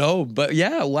driving home, but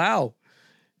yeah, wow.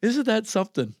 Isn't that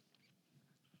something?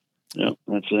 Yeah,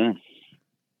 that's it.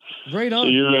 Right on. So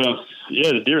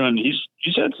you're, the deer hunt,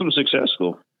 he's had some success,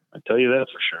 though. I tell you that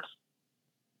for sure.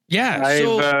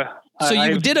 Yeah. So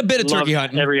you did a bit of turkey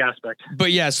hunting. Every aspect. But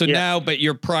now,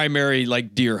 your primary,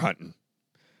 like, deer hunting.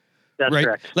 That's right?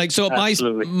 Correct. Like, so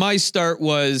my start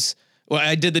was Well,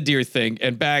 I did the deer thing,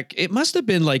 and back, it must have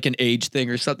been like an age thing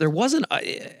or something. There wasn't,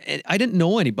 I didn't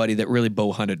know anybody that really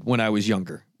bow hunted when I was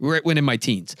younger, right when in my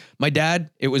teens. My dad,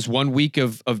 it was 1 week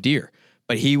of deer,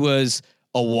 but he was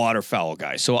a waterfowl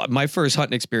guy. So my first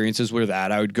hunting experiences were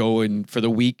that I would go in for the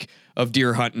week of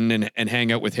deer hunting and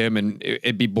hang out with him, and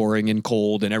it'd be boring and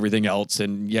cold and everything else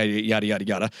and yada, yada,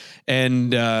 yada.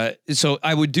 And so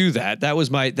I would do that. That was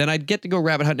then I'd get to go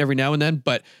rabbit hunting every now and then,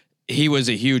 but he was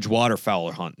a huge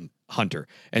waterfowl hunter.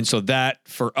 And so that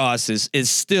for us is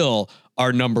still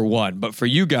our number one. But for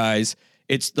you guys,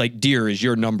 it's like deer is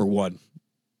your number one,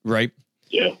 right?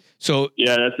 Yeah. So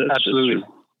yeah, that's absolutely.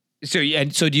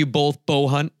 So do you both bow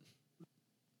hunt?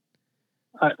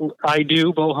 I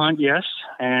do bow hunt, yes.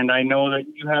 And I know that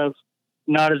you have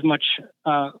not as much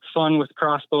fun with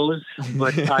crossbows,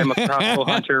 but I'm a crossbow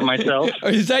hunter myself.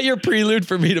 Is that your prelude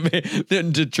for me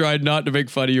to try not to make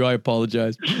fun of you? I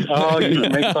apologize. Oh, you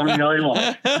can make fun of me all you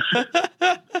want.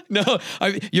 No,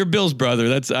 you're Bill's brother.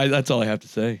 That's all I have to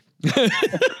say.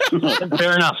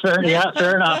 Fair enough.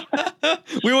 Fair enough.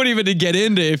 We won't even get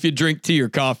into if you drink tea or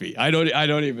coffee. I'm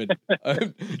not even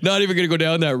going to go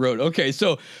down that road. Okay.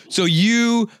 So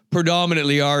you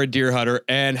predominantly are a deer hunter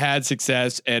and had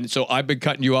success. And so I've been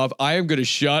cutting you off. I am going to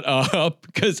shut up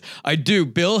because I do.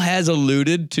 Bill has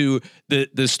alluded to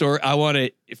the story. I want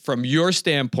to, from your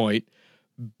standpoint,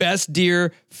 best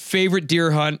deer, favorite deer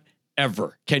hunt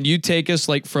ever. Can you take us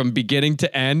like from beginning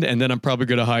to end? And then I'm probably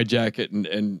going to hijack it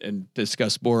and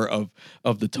discuss more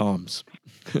of the toms.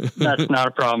 That's not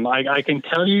a problem. I can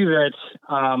tell you that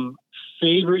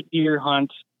favorite deer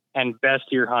hunt and best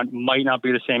deer hunt might not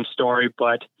be the same story,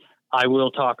 but I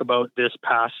will talk about this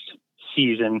past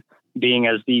season being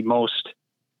as the most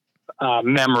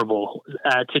memorable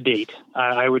to date.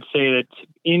 I would say that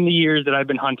in the years that I've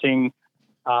been hunting,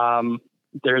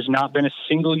 there's not been a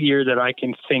single year that I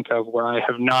can think of where I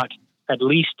have not at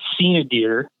least seen a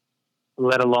deer,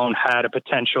 let alone had a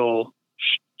potential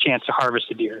chance to harvest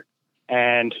a deer.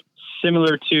 And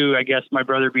similar to, I guess, my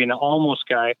brother being the almost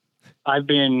guy, I've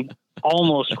been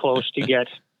almost close to get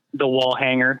the wall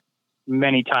hanger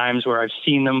many times where I've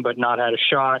seen them but not had a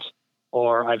shot,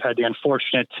 or I've had the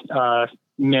unfortunate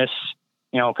miss,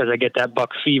 because I get that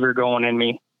buck fever going in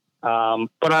me.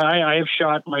 But I have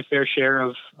shot my fair share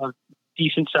of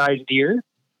decent sized deer,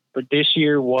 but this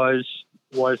year was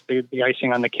the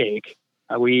icing on the cake.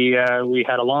 We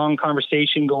had a long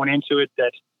conversation going into it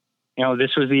that,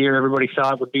 this was the year everybody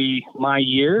thought would be my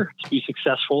year to be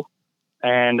successful.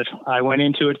 And I went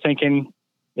into it thinking,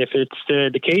 if it's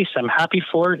the case, I'm happy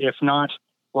for it. If not,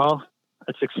 well,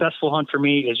 a successful hunt for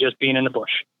me is just being in the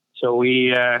bush. So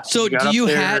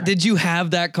did you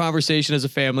have that conversation as a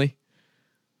family?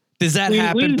 Does that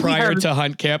happen prior to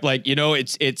hunt camp? Like,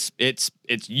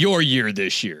 it's your year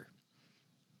this year.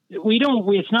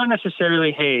 It's not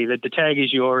necessarily, hey, the tag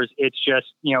is yours. It's just,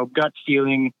 gut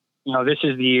feeling, this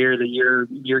is the year that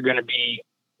you're going to be,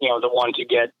 the one to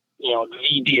get,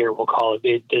 the deer, we'll call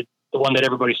it, the one that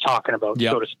everybody's talking about,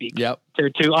 so to speak. Yep.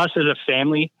 To us as a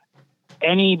family,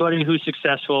 anybody who's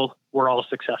successful, we're all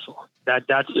successful. That's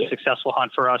a successful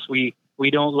hunt for us. We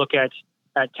don't look at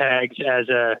tags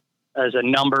as a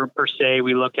number per se.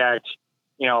 We look at,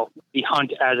 the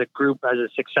hunt as a group, as a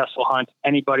successful hunt.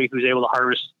 Anybody who's able to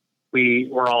harvest,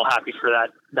 we're all happy for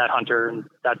that hunter, and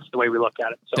that's the way we look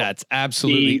at it. So that's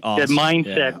absolutely awesome. The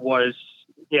mindset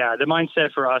the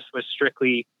mindset for us was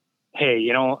strictly, hey,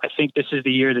 I think this is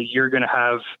the year that you're going to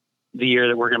have the year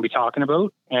that we're going to be talking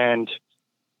about. And,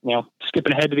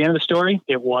 skipping ahead to the end of the story,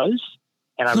 it was,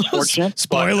 and I was fortunate.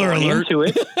 Spoiler alert. Into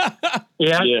it.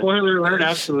 Yeah, spoiler alert,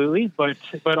 absolutely. But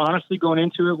honestly, going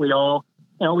into it, we all,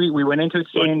 we went into it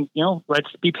saying, let's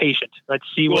be patient. Let's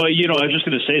see what. Well, I was just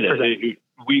going to say that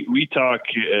we talk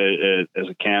as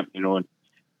a camp, and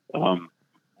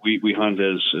we hunt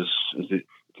as the,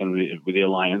 kind of with the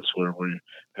alliance where we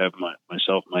have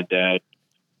myself, my dad,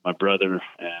 my brother,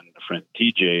 and a friend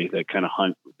TJ that kind of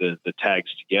hunt the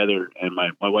tags together, and my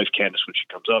wife Candace when she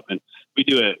comes up, and we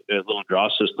do a little draw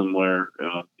system where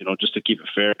just to keep it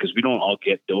fair, because we don't all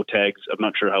get doe tags. I'm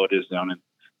not sure how it is down in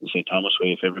St. Thomas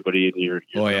Way if everybody in your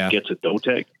group gets a doe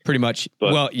tag. Pretty much.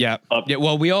 But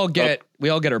well, we all get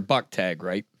our buck tag,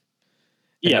 right?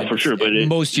 Yeah, for sure. But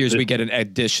most years we get an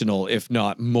additional, if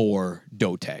not more,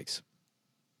 doe tags.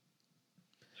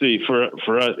 See,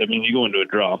 for us, I mean, you go into a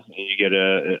draw and you get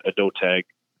a doe tag.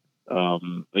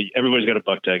 Everybody's got a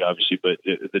buck tag, obviously, but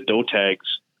the doe tags,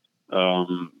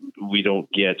 we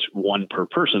don't get one per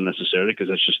person necessarily, because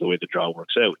that's just the way the draw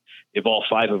works out. If all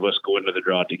 5 of us go into the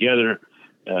draw together,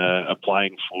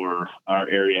 applying for our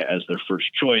area as their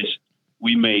first choice,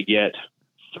 we may get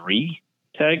 3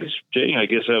 tags, Jay, I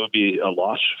guess that would be a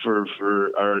loss for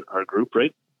our group,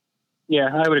 right? Yeah,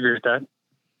 I would agree with that.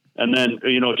 And then,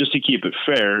 just to keep it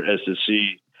fair as to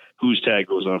see whose tag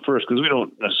goes on first, because we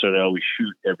don't necessarily always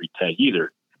shoot every tag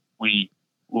either. We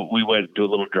went to a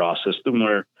little draw system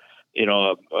where,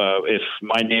 if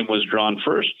my name was drawn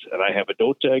first and I have a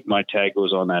doe tag, my tag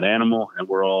goes on that animal, and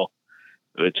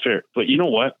it's fair. But you know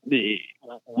what?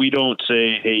 We don't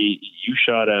say, hey, you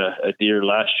shot a deer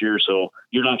last year, so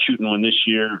you're not shooting one this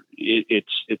year.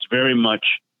 It's very much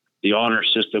the honor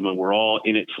system, and we're all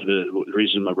in it for the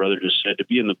reason my brother just said, to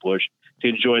be in the bush, to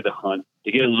enjoy the hunt,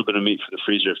 to get a little bit of meat for the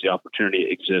freezer if the opportunity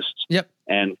exists. Yep.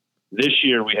 And this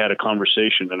year we had a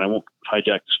conversation, and I won't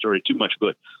hijack the story too much,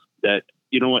 but that,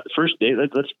 you know what, the first day,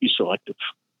 let's be selective,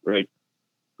 right?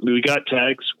 We got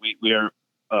tags. We are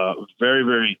very,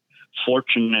 very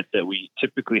fortunate that we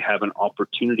typically have an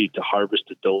opportunity to harvest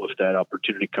a doe if that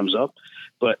opportunity comes up.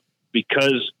 But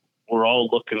because we're all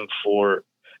looking for,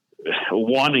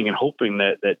 wanting and hoping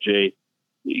that Jay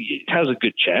has a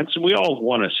good chance, and we all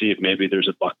want to see if maybe there's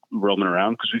a buck roaming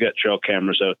around, because we got trail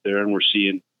cameras out there and we're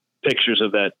seeing pictures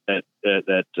of that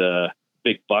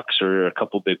big bucks or a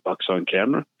couple big bucks on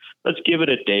camera. Let's give it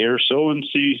a day or so and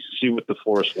see what the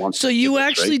forest wants. So you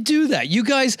actually do that, you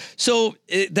guys. So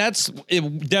that's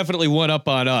definitely one up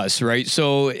on us, right?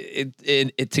 So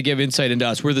to give insight into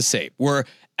us, we're the same. We're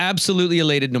absolutely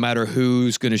elated no matter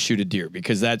who's going to shoot a deer,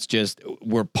 because that's just,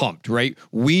 we're pumped, right?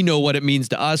 We know what it means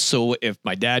to us. So if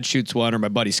my dad shoots one or my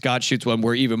buddy Scott shoots one,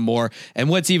 we're even more. And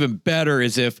what's even better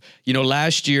is if,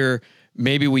 last year,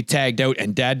 maybe we tagged out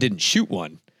and dad didn't shoot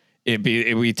one.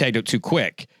 We tagged out too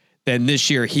quick. Then this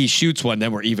year he shoots one,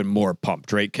 then we're even more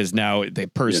pumped, right? Because now the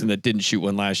person that didn't shoot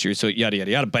one last year, so yada,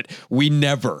 yada, yada. But we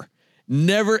never,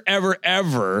 ever,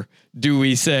 ever do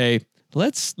we say,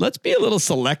 let's be a little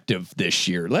selective this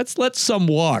year. Let's let some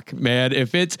walk, man.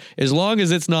 If it's, as long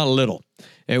as it's not little.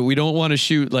 And we don't want to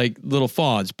shoot like little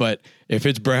fawns, but if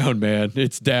it's brown, man,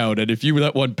 it's down. And if you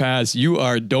let one pass,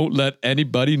 don't let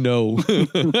anybody know.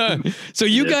 So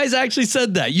you guys actually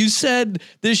said that. You said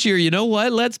this year, you know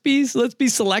what? Let's be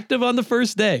selective on the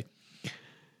first day.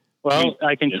 Well,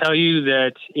 I can tell you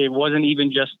that it wasn't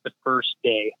even just the first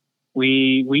day.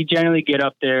 We generally get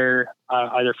up there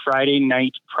either Friday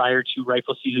night prior to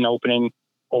rifle season opening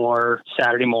or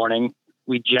Saturday morning.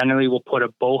 We generally will put a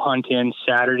bow hunt in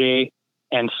Saturday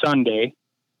and Sunday.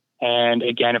 And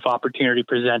again, if opportunity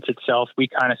presents itself, we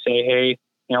kind of say, hey,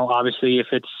 obviously if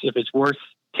it's worth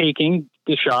taking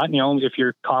the shot, if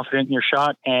you're confident in your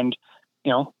shot and,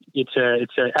 it's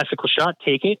a ethical shot,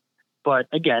 take it. But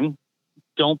again,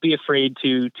 don't be afraid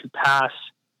to pass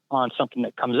on something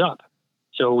that comes up.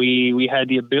 So we had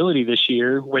the ability this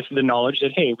year, with the knowledge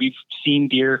that, hey, we've seen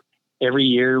deer every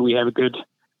year. We have a good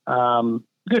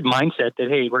mindset that,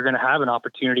 hey, we're going to have an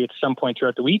opportunity at some point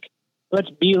throughout the week. Let's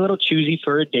be a little choosy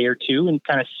for a day or two and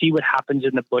kind of see what happens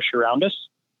in the bush around us.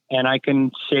 And I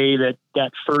can say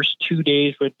that first 2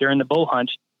 days during the bow hunt,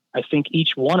 I think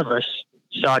each one of us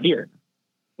saw deer.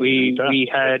 We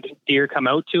had deer come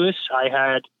out to us.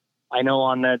 I know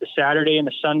on the Saturday and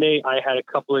the Sunday, I had a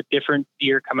couple of different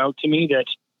deer come out to me that,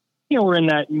 were in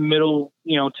that middle,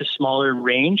 to smaller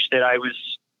range that I was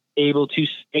able to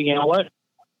say, you know what,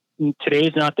 today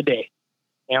is not the day.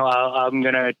 I'm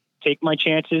going to take my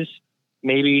chances.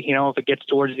 Maybe, if it gets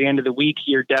towards the end of the week,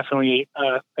 you're definitely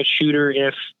a shooter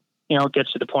if, it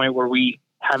gets to the point where we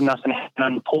have nothing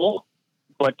on the pole.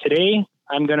 But today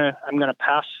I'm going to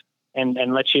pass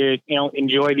and let you,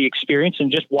 enjoy the experience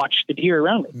and just watch the deer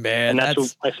around it. Man, and that's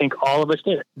what I think all of us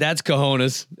did. That's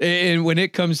cojones. And when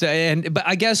it comes to, but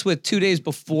I guess with 2 days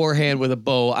beforehand with a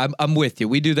bow, I'm with you.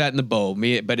 We do that in the bow,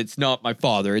 but it's not my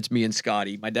father. It's me and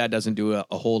Scotty. My dad doesn't do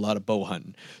a whole lot of bow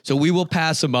hunting. So we will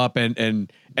pass them up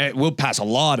and we'll pass a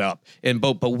lot up in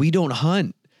bow, but we don't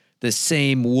hunt the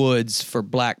same woods for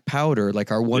black powder,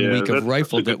 like our 1 week of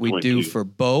rifle that we do for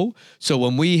bow. So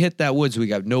when we hit that woods, we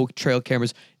got no trail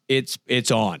cameras.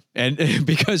 It's on. And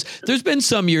because there's been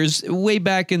some years way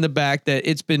back in the back that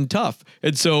it's been tough.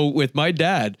 And so with my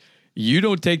dad, you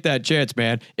don't take that chance,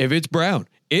 man. If it's brown,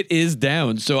 it is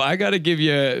down. So I got to give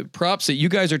you props that you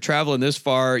guys are traveling this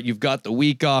far. You've got the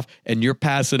week off and you're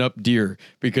passing up deer,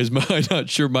 because I'm not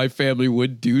sure my family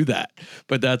would do that,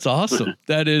 but that's awesome.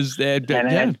 That is,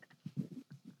 and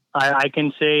I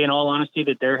can say in all honesty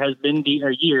that there has been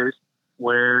years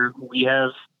where we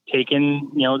have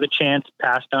taken, the chance,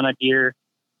 passed on a deer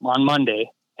on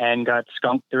Monday and got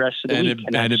skunked the rest of the week.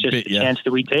 And that's just the chance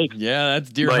that we take. Yeah, that's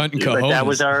deer hunting cojones. But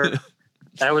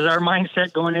that was our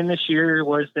mindset going in this year,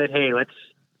 was that, hey,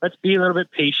 let's be a little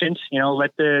bit patient,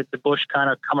 let the bush kind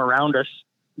of come around us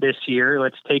this year.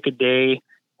 Let's take a day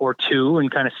or two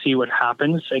and kind of see what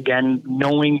happens. Again,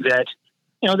 knowing that,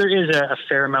 there is a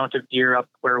fair amount of deer up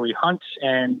where we hunt,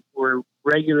 and we're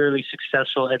regularly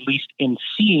successful, at least in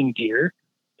seeing deer,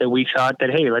 that we thought that,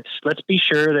 hey, let's be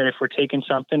sure that if we're taking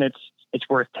something, it's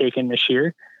worth taking this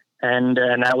year. And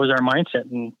that was our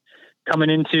mindset. And coming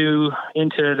into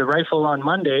the rifle on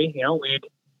Monday, we'd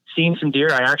seen some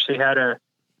deer. I actually had a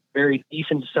very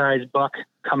decent sized buck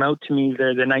come out to me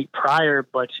the night prior,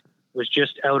 but was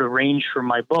just out of range for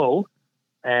my bow.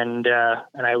 And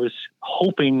I was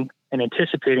hoping and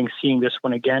anticipating seeing this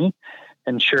one again.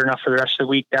 And sure enough, for the rest of the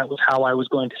week, that was how I was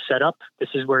going to set up. This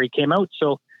is where he came out.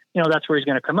 So, that's where he's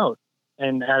going to come out.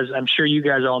 And as I'm sure you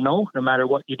guys all know, no matter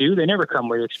what you do, they never come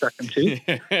where you expect them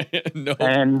to. No.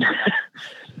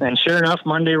 And sure enough,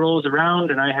 Monday rolls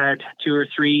around and I had 2 or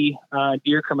 3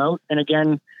 deer come out. And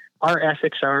again, our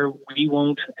ethics are we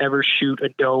won't ever shoot a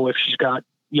doe if she's got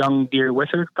young deer with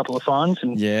her, a couple of fawns.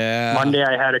 And Monday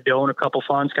I had a doe and a couple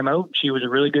fawns come out. She was a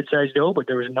really good sized doe, but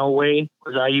there was no way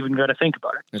was I even going to think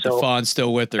about it. So the fawn's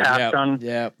still with her.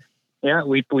 Yeah,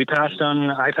 we passed on.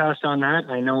 I passed on that.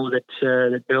 I know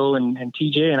that Bill and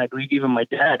TJ and I believe even my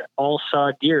dad all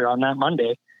saw deer on that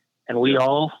Monday, and we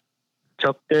all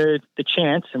took the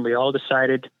chance and we all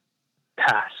decided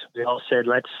pass. We all said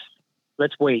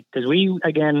let's wait, because we,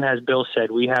 again, as Bill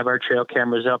said, we have our trail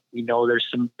cameras up. We know there's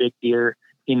some big deer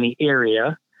in the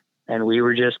area, and we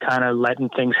were just kind of letting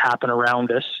things happen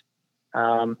around us.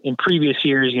 In previous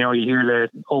years, you hear the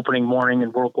opening morning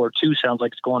in World War II sounds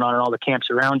like it's going on in all the camps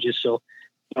around you. So,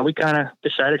 we kind of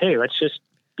decided, hey, let's just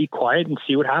be quiet and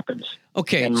see what happens.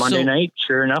 Okay. And Monday night,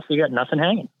 sure enough, we got nothing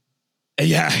hanging.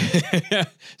 Yeah.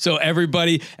 So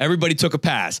everybody took a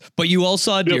pass, but you all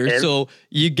saw deer. So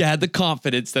you had the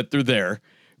confidence that they're there,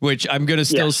 which I'm going to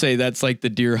still say that's like the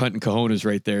deer hunting cojones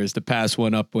right there, is to pass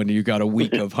one up when you got a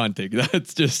week of hunting.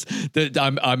 That's just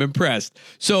I'm impressed.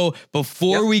 So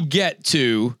before we get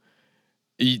to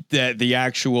the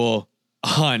actual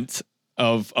hunt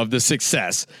of the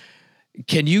success,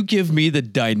 can you give me the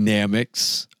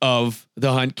dynamics of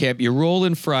the hunt camp? You roll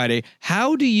in Friday.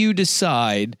 How do you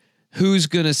decide who's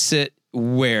going to sit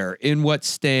where, in what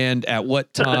stand, at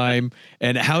what time,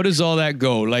 and how does all that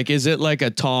go? Like, is it like a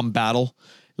Tom battle?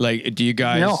 Like, do you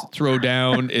guys throw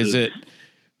down? Is it?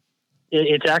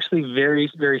 It's actually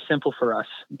very, very simple for us.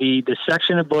 The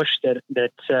section of bush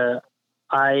that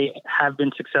I have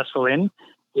been successful in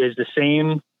is the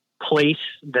same place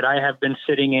that I have been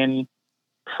sitting in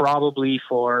probably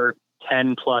for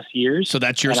 10 plus years. So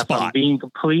that's your spot. If I'm being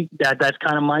complete, that's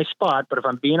kind of my spot. But if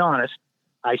I'm being honest,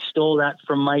 I stole that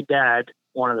from my dad.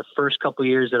 One of the first couple of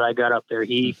years that I got up there,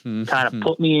 he kind of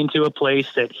put me into a place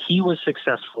that he was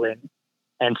successful in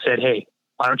and said, hey,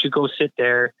 why don't you go sit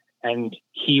there? And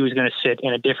he was going to sit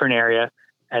in a different area.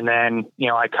 And then,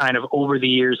 I kind of over the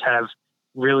years have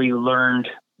really learned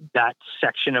that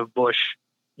section of bush,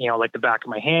 like the back of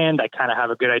my hand. I kind of have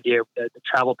a good idea of the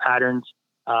travel patterns.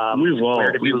 We've all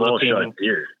shot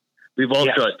deer. We've all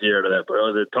shot deer out of that.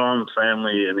 But the Tom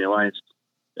family and the Alliance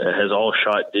has all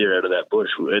shot deer out of that bush,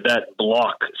 that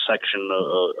block section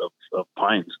of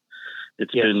pines.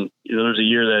 It's been, there's a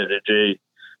year that Jay,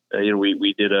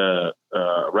 we did a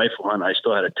rifle hunt. I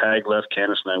still had a tag left.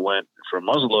 Candace and I went for a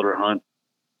muzzleloader hunt,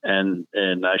 and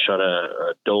I shot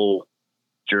a doe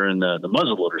during the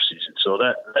muzzleloader season. So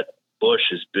that bush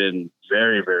has been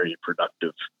very, very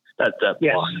productive. That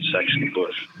block section of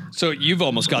bush. So you've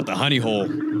almost got the honey hole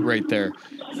right there.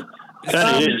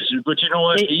 That is, but you know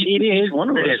what? It is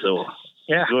one of us, though.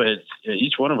 Yeah. Go ahead. Yeah,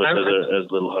 each one of us has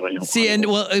a little honey hole. See, and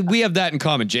we have that in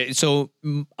common, Jay. So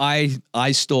I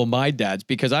stole my dad's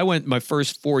because I went my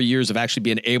first 4 years of actually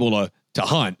being able to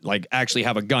hunt, like actually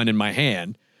have a gun in my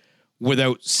hand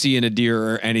without seeing a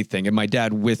deer or anything, and my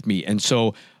dad with me. And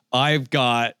so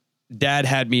Dad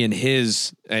had me in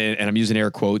his, and I'm using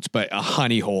air quotes, but a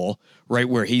honey hole, right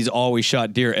where he's always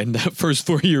shot deer. And that first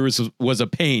 4 years was a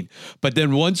pain. But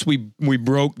then once we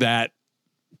broke that,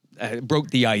 broke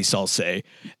the ice, I'll say,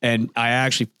 and I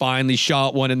actually finally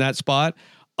shot one in that spot,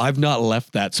 I've not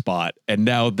left that spot. And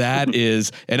now that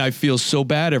is, and I feel so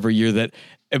bad every year that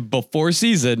before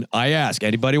season, I ask,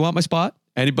 anybody want my spot?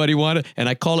 Anybody want it? And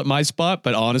I call it my spot,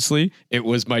 but honestly, it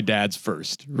was my dad's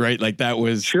first, right? Like that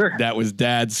was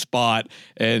dad's spot.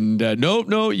 And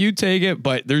no, you take it.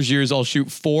 But there's years I'll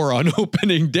shoot 4 on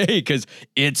opening day because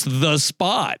it's the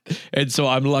spot. And so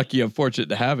I'm lucky, I'm fortunate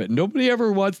to have it. Nobody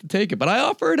ever wants to take it, but I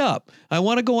offer it up. I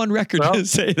want to go on record to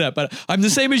say that, but I'm the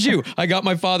same as you. I got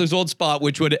my father's old spot,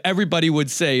 which everybody would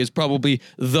say is probably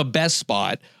the best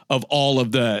spot of all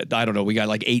of the, I don't know, we got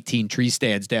like 18 tree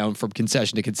stands down from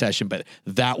concession to concession, but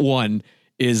that one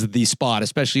is the spot,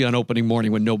 especially on opening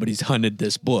morning when nobody's hunted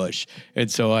this bush.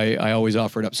 And so I always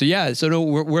offer it up. So yeah, so no,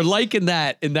 we're liking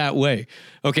that in that way.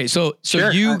 Okay, so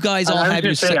Sure. you guys all have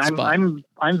your set spot.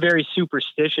 I'm very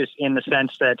superstitious in the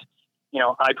sense that,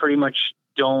 I pretty much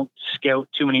don't scout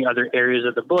too many other areas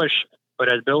of the bush.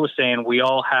 But as Bill was saying, we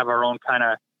all have our own kind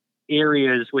of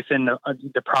areas within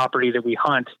the property that we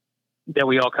hunt that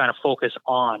we all kind of focus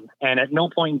on. And at no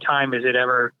point in time is it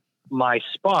ever my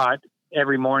spot.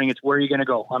 Every morning it's, where are you going to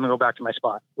go? I'm going to go back to my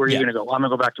spot. Where are you going to go? I'm going to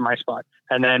go back to my spot.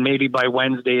 And then maybe by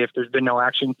Wednesday, if there's been no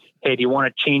action, hey, do you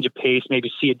want to change a pace, maybe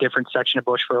see a different section of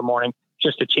bush for a morning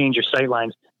just to change your sight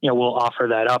lines? We'll offer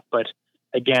that up. But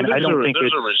again, I don't think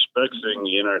there's a respect thing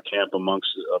in our camp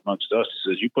amongst us.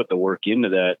 Is you put the work into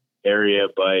that area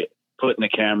by putting the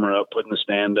camera up, putting the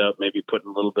stand up, maybe putting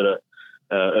a little bit of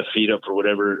a feed up or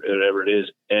whatever it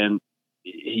is. And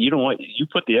you know what? You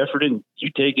put the effort in, you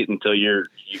take it until you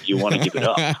want to give it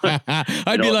up.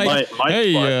 I'd be like,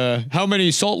 hey, how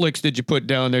many salt licks did you put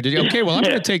down there? Okay, well, I'm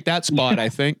going to take that spot, I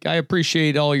think. I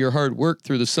appreciate all your hard work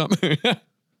through the summer.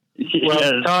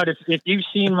 Well, Todd, if you've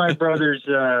seen my brother's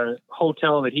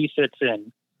hotel that he sits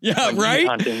in, yeah, right.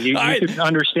 Hunting, you could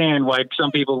understand why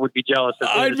some people would be jealous.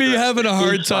 I'd be having a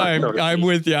hard time. I'm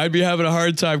with you. I'd be having a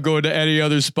hard time going to any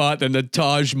other spot than the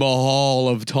Taj Mahal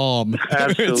of Tom.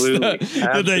 Absolutely.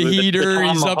 The heater.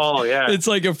 He's Mahal, up. Yeah. It's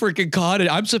like a freaking cottage.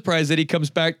 I'm surprised that he comes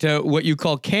back to what you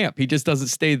call camp. He just doesn't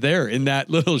stay there in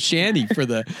that little shanty for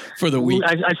the week.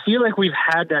 I feel like we've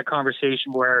had that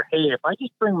conversation where, hey, if I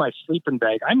just bring my sleeping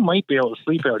bag, I might be able to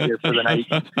sleep out here for the night.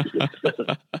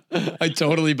 I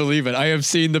totally believe it. I have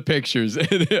seen the pictures.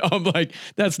 I'm like,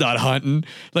 that's not hunting.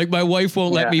 Like, my wife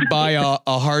won't let me buy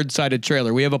a hard-sided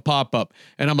trailer. We have a pop-up,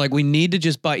 and I'm like, we need to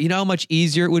just buy. You know how much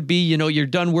easier it would be? You're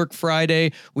done work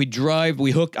Friday. We drive.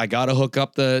 I gotta hook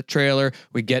up the trailer.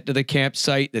 We get to the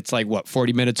campsite. It's like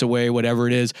 40 minutes away, whatever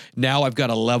it is. Now I've got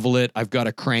to level it. I've got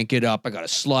to crank it up. I got to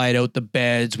slide out the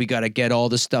beds. We got to get all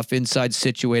the stuff inside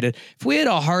situated. If we had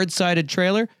a hard-sided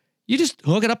trailer, you just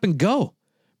hook it up and go.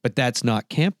 But that's not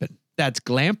camping. That's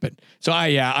glamping. So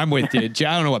I'm with you. I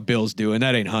don't know what Bill's doing.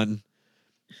 That ain't hunting.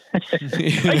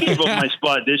 I gave up my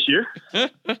spot this year.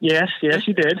 Yes,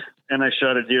 you did. And I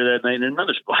shot a deer that night in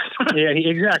another spot. Yeah,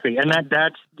 exactly. And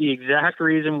that's the exact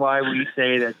reason why we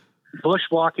say that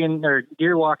bushwalking or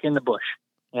deer walk in the bush.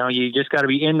 You just got to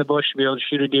be in the bush to be able to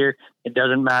shoot a deer. It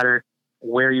doesn't matter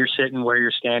where you're sitting, where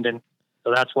you're standing.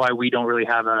 So that's why we don't really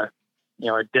have a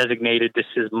designated, this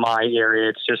is my area.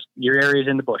 It's just your area's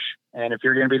in the bush. And if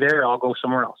you're going to be there, I'll go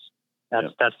somewhere else.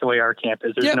 That's the way our camp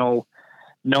is. There's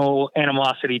no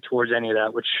animosity towards any of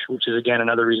that, which is again,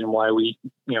 another reason why we,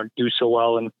 do so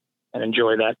well and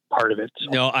enjoy that part of it.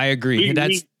 So. No, I agree.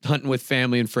 That's hunting with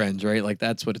family and friends, right? Like,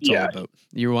 that's what it's all about.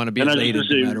 You want to be elated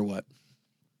no matter what.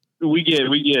 We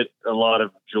get a lot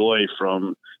of joy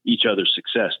from each other's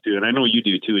success too. And I know you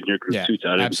do too in your group too,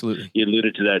 Todd. Absolutely. You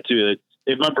alluded to that too.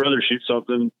 If my brother shoots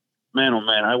something, man, oh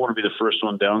man, I want to be the first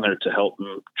one down there to help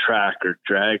him track or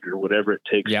drag or whatever it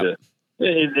takes to.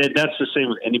 That's the same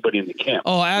with anybody in the camp.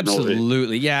 Oh,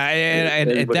 absolutely.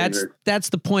 And that's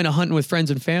the point of hunting with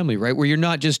friends and family, right? Where you're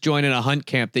not just joining a hunt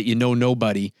camp that you know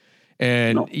nobody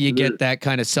and you get that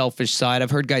kind of selfish side.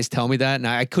 I've heard guys tell me that and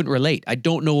I couldn't relate. I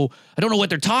don't know what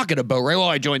they're talking about, right? Well,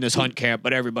 I joined this hunt camp,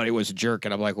 but everybody was a jerk.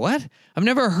 And I'm like, what? I've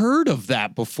never heard of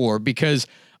that before because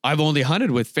I've only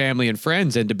hunted with family and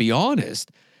friends. And to be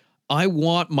honest, I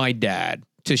want my dad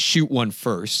to shoot one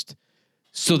first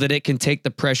so that it can take the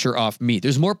pressure off me.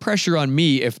 There's more pressure on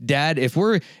me if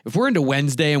we're into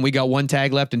Wednesday and we got one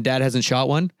tag left and dad hasn't shot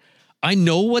one. I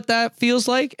know what that feels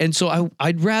like. And so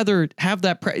I'd rather have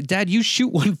that. Dad, you shoot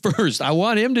one first. I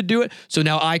want him to do it. So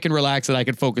now I can relax and I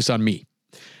can focus on me.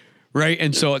 Right.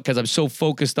 And so, because I'm so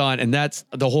focused on, and that's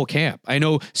the whole camp. I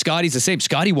know Scotty's the same.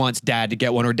 Scotty wants dad to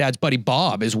get one, or dad's buddy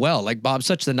Bob as well. Like, Bob's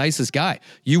such the nicest guy.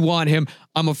 You want him.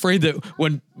 I'm afraid that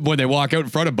when they walk out in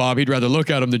front of Bob, he'd rather look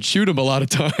at him than shoot him a lot of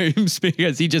times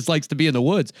because he just likes to be in the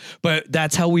woods. But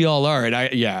that's how we all are. And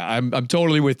I'm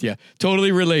totally with you.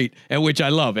 Totally relate, and which I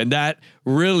love. And that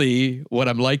really, what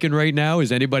I'm liking right now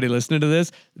is anybody listening to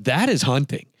this, that is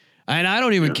hunting. And I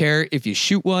don't even care if you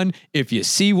shoot one, if you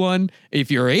see one, if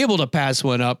you're able to pass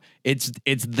one up. It's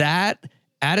that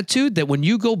attitude that when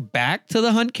you go back to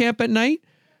the hunt camp at night,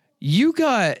 you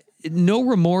got no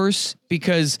remorse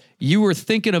because you were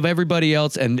thinking of everybody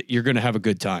else and you're going to have a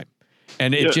good time.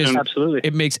 And it absolutely.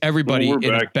 It makks everybody in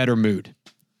a better mood.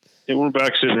 Yeah, we're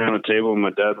back sitting around the table, and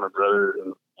my dad and my brother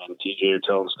and TJ are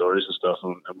telling stories and stuff.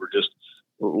 And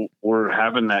we're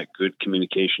having that good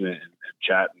communication and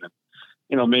chatting. And,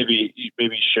 maybe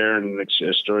sharing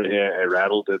a story. Hey, I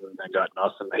rattled it and I got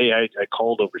nothing. Hey, I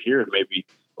called over here and maybe,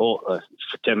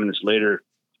 for 10 minutes later,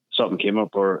 something came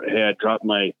up, or hey, I dropped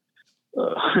my,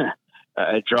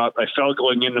 I fell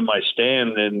going into my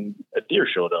stand and a deer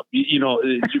showed up. You know,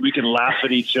 we can laugh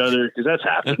at each other because that's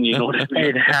happened. You know what I mean?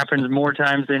 It happens more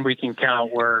times than we can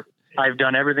count, where I've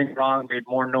done everything wrong, made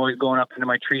more noise going up into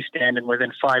my tree stand, and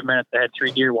within 5 minutes I had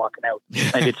 3 deer walking out.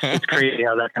 Like it's crazy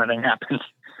how that kind of thing happens.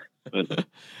 But,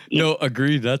 No,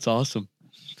 agreed. That's awesome.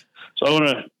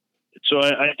 So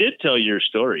I did tell your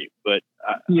story, but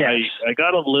I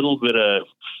got a little bit of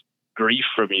grief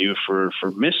from you for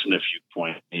missing a few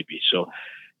points, maybe. So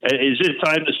is it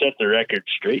time to set the record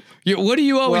straight? Yeah, what do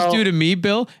you always do to me,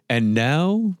 Bill? And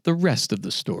now the rest of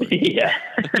the story. Yeah.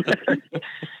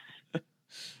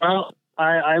 Well,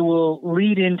 I will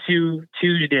lead into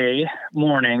Tuesday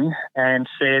morning and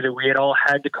say that we had all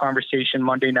had the conversation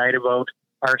Monday night about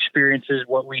our experiences,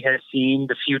 what we had seen,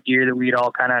 the few deer that we'd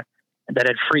all that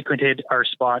had frequented our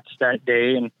spots that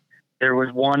day. And there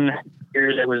was one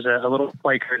deer that was a little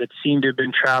spiker that seemed to have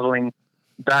been traveling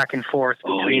back and forth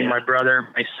between my brother,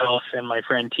 myself, and my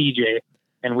friend TJ.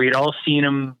 And we'd all seen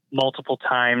him multiple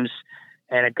times.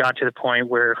 And it got to the point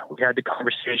where we had the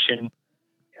conversation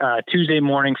Tuesday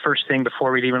morning, first thing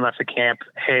before we'd even left the camp.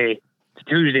 Hey, it's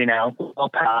Tuesday now, all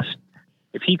passed.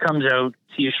 If he comes out,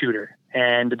 is he a shooter?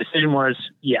 And the decision was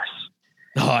yes.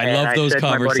 Oh, I love those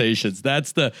conversations.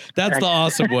 That's the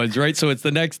awesome ones, right? So it's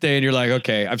the next day and you're like,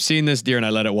 okay, I've seen this deer and I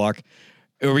let it walk.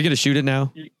 Are we going to shoot it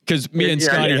now? Because me and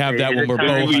Scotty have that when we're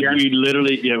both. We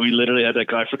literally had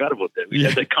that. I forgot about that. We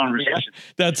had that conversation. Yeah,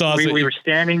 that's awesome. We were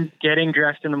standing, getting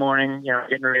dressed in the morning,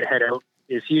 getting ready to head out.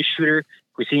 Is he a shooter?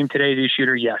 If we see him today, is he a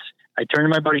shooter? Yes. I turned to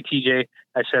my buddy TJ.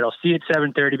 I said, I'll see you at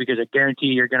 7:30 because I guarantee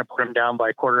you're going to put him down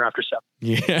by 7:15.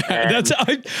 Yeah,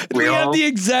 we had the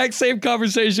exact same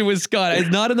conversation with Scott. It's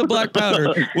not in the black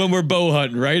powder when we're bow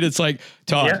hunting, right? It's like,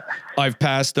 Todd, I've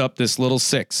passed up this little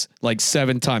 6 like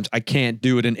 7 times. I can't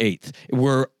do it in 8th.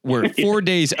 We're 4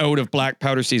 days out of black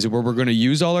powder season where we're going to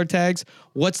use all our tags.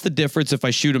 What's the difference if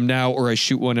I shoot them now or I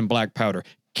shoot one in black powder?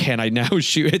 Can I now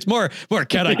shoot? It's more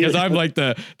can I? Because I'm like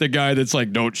the guy that's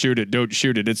like, don't shoot it.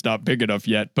 It's not big enough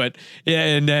yet. But yeah,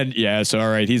 and then so all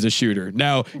right, he's a shooter.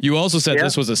 Now you also said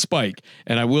this was a spike,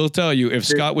 and I will tell you, if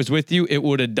Scott was with you, it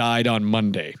would have died on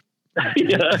Monday.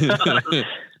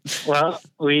 Well,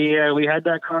 we had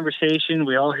that conversation.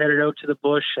 We all headed out to the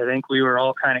bush. I think we were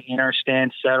all kind of in our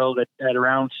stand settled at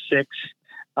around 6.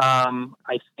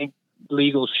 I think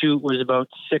legal shoot was about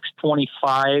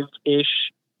 6:25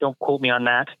 ish. Don't quote me on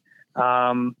that.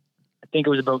 I think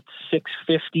it was about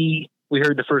 6:50. We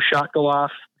heard the first shot go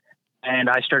off,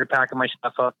 and I started packing my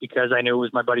stuff up because I knew it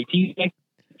was my buddy TJ.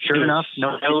 Sure enough,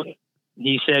 no doubt,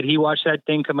 he said he watched that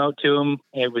thing come out to him.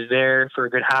 It was there for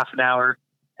a good half an hour,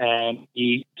 and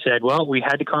he said, well, we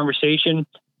had the conversation.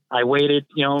 I waited,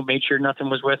 made sure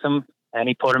nothing was with him, and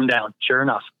he put him down. Sure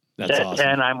enough. That's at awesome.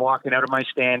 10, I'm walking out of my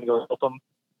stand to go help him.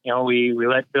 We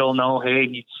let Bill know,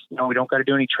 hey, we don't got to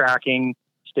do any tracking.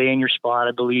 Stay in your spot,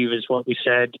 I believe is what we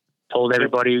said. Told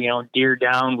everybody, deer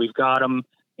down, we've got them,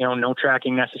 no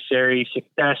tracking necessary,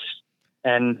 success.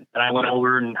 And I went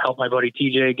over and helped my buddy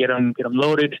TJ get them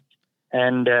loaded.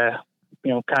 And,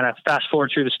 kind of fast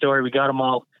forward through the story. We got them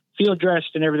all field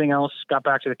dressed and everything else, got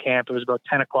back to the camp. It was about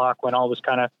 10 o'clock when all was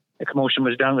the commotion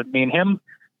was done with me and him.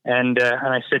 And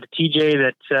I said to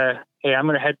TJ that, hey, I'm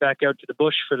going to head back out to the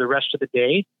bush for the rest of the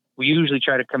day. We usually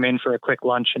try to come in for a quick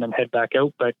lunch and then head back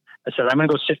out. But I said, I'm going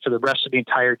to go sit for the rest of the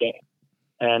entire day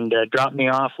and drop me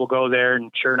off. We'll go there.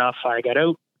 And sure enough, I got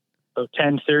out about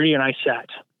 10:30 and I sat.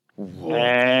 Whoa.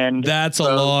 And that's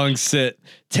a long sit.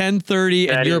 10:30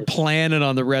 and you're planning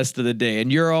on the rest of the day.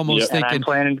 And you're almost thinking,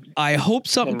 I hope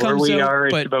something comes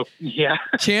out. But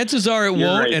chances are it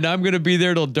won't. Right. And I'm going to be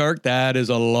there till dark. That is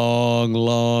a long,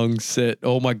 long sit.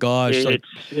 Oh my gosh.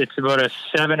 It's about a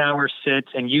 7-hour sit.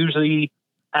 And usually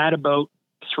at about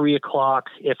 3 o'clock,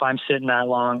 if I'm sitting that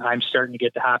long, I'm starting to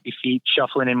get the happy feet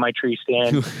shuffling in my tree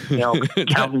stand,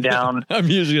 counting down. I'm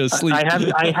usually asleep.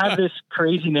 I have this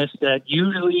craziness that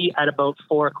usually at about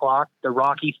 4 o'clock, the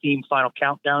Rocky theme final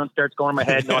countdown starts going in my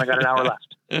head, knowing I got an hour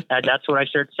left. And that's what I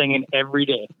start singing every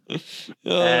day.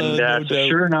 So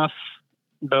sure enough,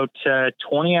 about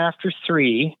 20 after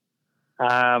 3,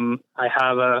 I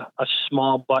have a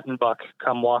small button buck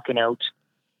come walking out,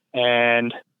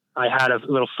 and I had a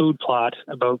little food plot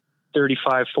about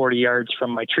 35, 40 yards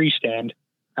from my tree stand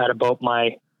at about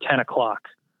my 10 o'clock.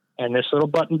 And this little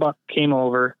button buck came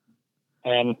over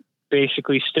and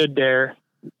basically stood there,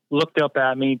 looked up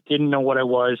at me, didn't know what I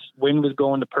was. Wind was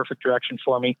going the perfect direction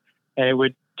for me. And it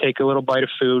would take a little bite of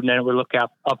food and then it would look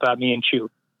up at me and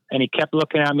chew. And he kept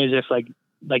looking at me as if like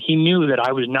he knew that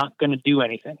I was not going to do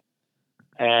anything.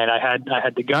 And I had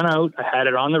the gun out. I had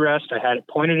it on the rest. I had it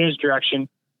pointed in his direction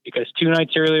because 2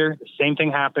 nights earlier, the same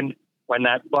thing happened when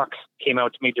that buck came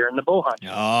out to me during the bow hunt.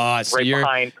 Oh, so right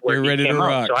behind where you're he ready came to out.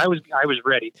 rock. So I was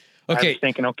ready. Okay. I was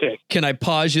thinking, okay. Can I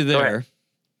pause you there?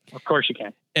 Of course you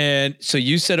can. And so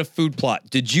you set a food plot.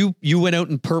 Did you went out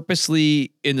and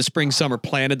purposely in the spring, summer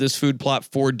planted this food plot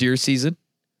for deer season?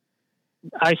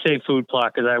 I say food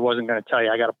plot because I wasn't going to tell you.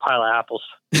 I got a pile of apples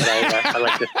that I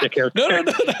like to stick out there.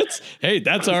 No.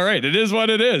 That's all right. It is what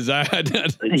it is. Yeah.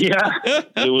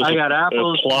 It was I got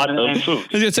apples. A plot of food. I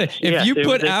was gonna say, if you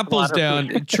put apples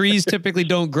down, trees typically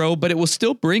don't grow, but it will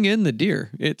still bring in the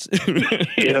deer. It's they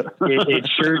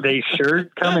sure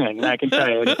come in. I can tell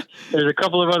you. There's a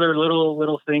couple of other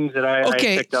little things that I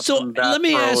picked up. So from Bass let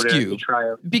me Pro ask you, to try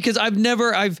out. because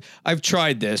I've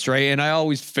tried this, right, and I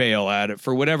always fail at it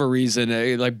for whatever reason.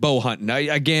 Like bow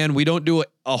hunting, we don't do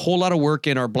a whole lot of work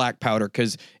in our black powder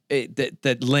because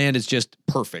that land is just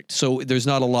perfect. So there's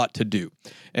not a lot to do.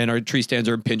 And our tree stands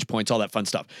are in pinch points, all that fun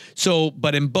stuff. So,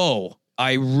 but in bow,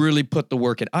 I really put the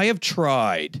work in. I have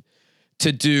tried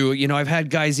to do, I've had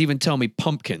guys even tell me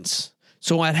pumpkins.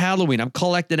 So at Halloween, I'm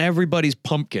collecting everybody's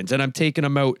pumpkins and I'm taking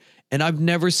them out and I've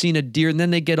never seen a deer. And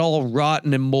then they get all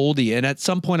rotten and moldy. And at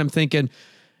some point I'm thinking,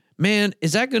 man,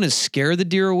 is that going to scare the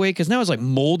deer away? Because now it's like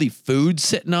moldy food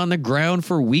sitting on the ground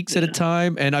for weeks at a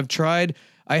time. And I've tried,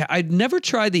 I'd never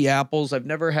tried the apples. I've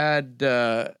never had,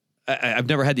 I've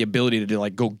never had the ability to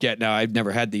like go get, now I've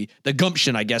never had the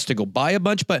gumption, I guess, to go buy a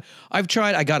bunch, but I've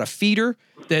tried, I got a feeder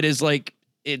that is like,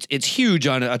 it's huge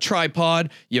on a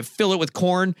tripod. You fill it with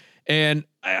corn and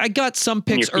I got some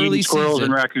picks early squirrels season.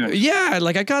 And raccoons. Yeah.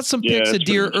 Like I got some picks of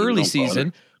deer early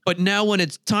season, but now when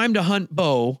it's time to hunt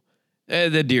bow,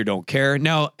 the deer don't care.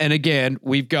 Now, and again,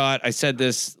 I said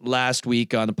this last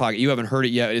week on the podcast. You haven't heard it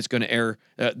yet. It's going to air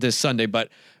this Sunday, but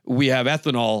we have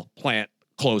ethanol plant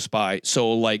close by.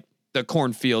 So like the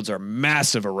cornfields are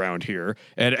massive around here.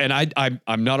 And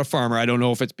I'm not a farmer. I don't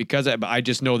know if it's because of it, but I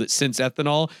just know that since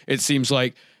ethanol, it seems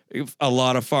like a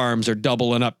lot of farms are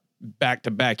doubling up back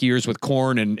to back years with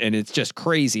corn. And it's just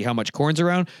crazy how much corn's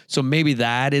around. So maybe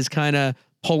that is kind of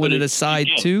pulling it aside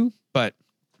too, but.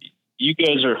 You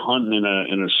guys are hunting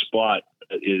in a spot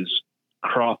that is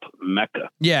crop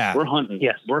mecca. Yeah, we're hunting.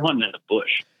 Yes, we're hunting in the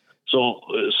bush. So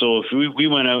if we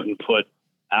went out and put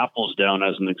apples down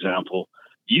as an example,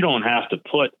 you don't have to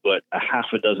put but a half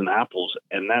a dozen apples,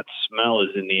 and that smell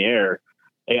is in the air.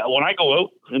 Hey, when I go out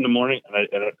in the morning, and I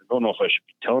don't know if I should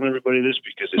be telling everybody this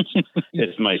because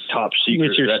it's my top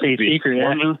secret. It's your state secret,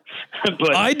 yeah.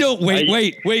 But I don't wait.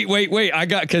 I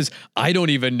got, because I don't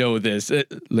even know this,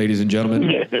 ladies and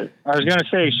gentlemen. I was gonna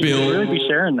say, should we really be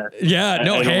sharing this? Yeah,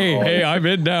 no. Hey, I'm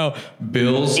in now.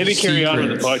 Bill's maybe carry on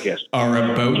with the podcast are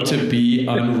about to be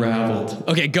unraveled.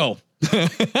 Okay, go.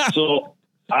 So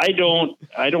I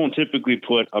don't typically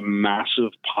put a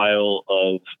massive pile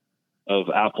of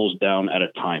apples down at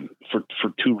a time for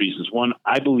 2 reasons. One,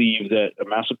 I believe that a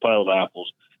massive pile of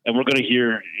apples, and we're going to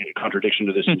hear a contradiction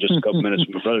to this in just a couple minutes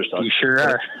from my brother's talk. You sure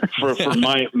are. For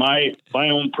my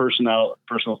own personal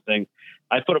thing,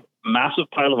 I put a massive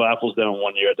pile of apples down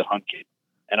one year at the hunt game,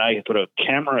 and I put a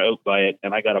camera out by it,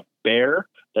 and I got a bear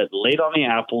that laid on the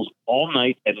apples all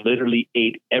night and literally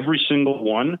ate every single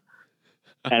one.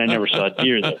 And I never saw a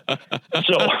deer there.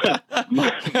 So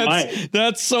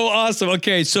that's so awesome.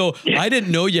 Okay, so I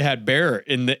didn't know you had bear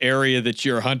in the area that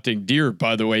you're hunting deer,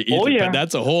 by the way, Ethan, oh, yeah. But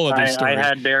that's a whole other story. I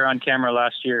had bear on camera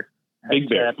last year. Big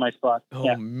bear at my spot.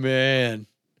 Oh man.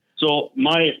 So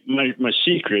my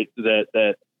secret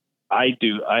that I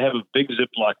do, I have a big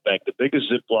Ziploc bag, the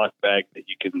biggest Ziploc bag that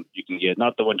you can get,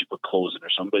 not the ones you put clothes in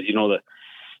or something, but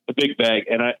the big bag,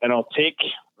 and I'll take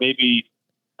maybe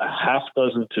a half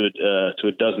dozen to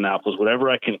a dozen apples, whatever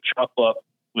I can chop up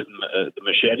with the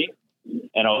machete,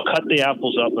 and I'll cut the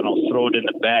apples up and I'll throw it in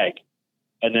the bag.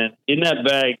 And then in that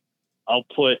bag, I'll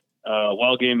put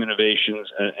Wild Game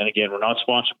Innovations. And again, we're not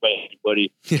sponsored by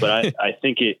anybody, but I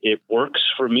think it works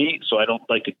for me. So I don't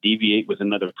like to deviate with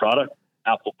another product,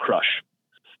 Apple Crush.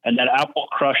 And that Apple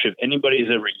Crush, if anybody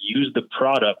has ever used the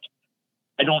product,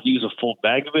 I don't use a full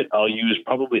bag of it. I'll use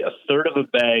probably a third of a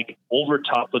bag over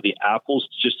top of the apples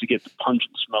just to get the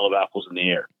pungent smell of apples in the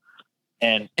air.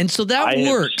 And so that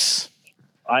works.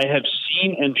 I have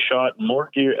seen and shot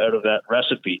more deer out of that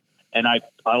recipe. And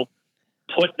I'll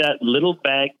put that little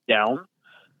bag down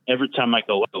every time I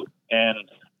go out, and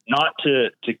not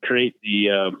to create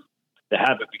the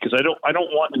habit, because I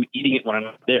don't want them eating it when I'm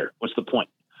not there. What's the point?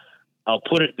 I'll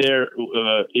put it there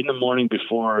in the morning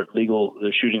before legal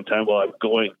shooting time while I'm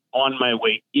going on my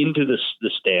way into the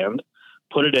stand,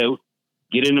 put it out,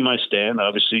 get into my stand,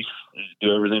 obviously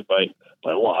do everything by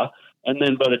law, And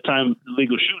then by the time the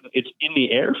legal shoot, it's in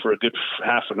the air for a good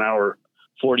half an hour,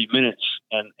 40 minutes,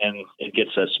 and it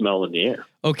gets that smell in the air.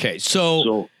 Okay,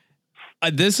 so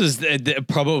this is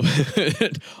probably,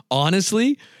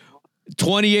 honestly,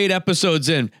 28 episodes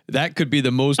in, that could be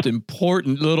the most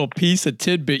important little piece of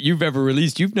tidbit you've ever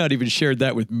released. You've not even shared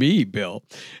that with me, Bill.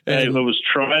 And I was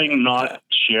trying not to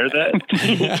share that,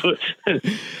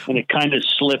 and it kind of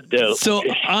slipped out. So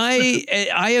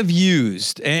I have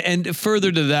used, and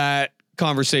further to that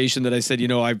conversation that I said,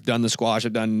 I've done the squash,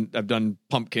 I've done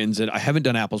pumpkins, and I haven't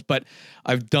done apples, but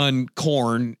I've done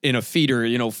corn in a feeder,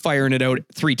 firing it out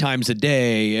 3 times a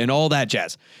day and all that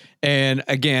jazz. And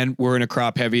again, we're in a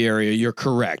crop heavy area. You're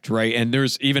correct, right? And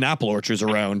there's even apple orchards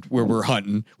around where we're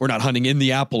hunting. We're not hunting in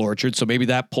the apple orchard, so maybe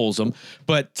that pulls them.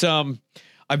 But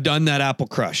I've done that apple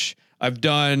crush. I've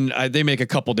done. They make a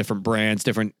couple different brands,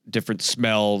 different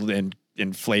smell and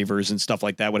flavors and stuff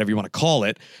like that, whatever you want to call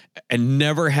it, and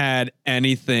never had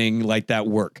anything like that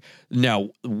work. Now,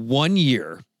 one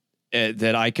year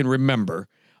that I can remember,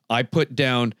 I put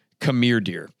down Khmer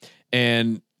deer,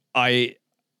 and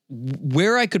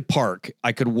where I could park,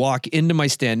 I could walk into my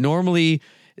stand. Normally,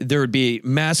 there would be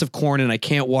massive corn, and I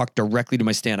can't walk directly to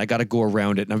my stand. I got to go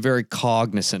around it, and I'm very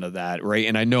cognizant of that, right?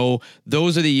 And I know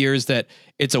those are the years that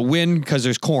it's a win because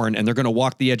there's corn, and they're going to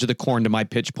walk the edge of the corn to my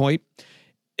pitch point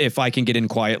if I can get in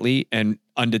quietly and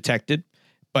undetected.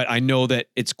 But I know that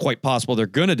it's quite possible they're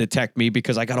going to detect me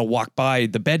because I got to walk by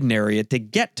the bedding area to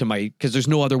get to because there's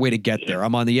no other way to get there.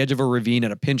 I'm on the edge of a ravine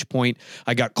at a pinch point.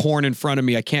 I got corn in front of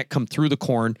me. I can't come through the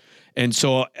corn. And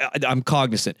so I'm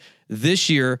cognizant. This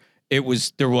year, there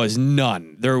was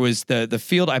none. There was the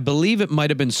field. I believe it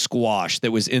might've been squash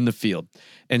that was in the field.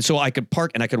 And so I could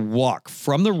park and I could walk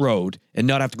from the road and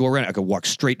not have to go around. I could walk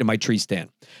straight to my tree stand.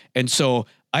 And so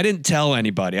I didn't tell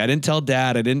anybody. I didn't tell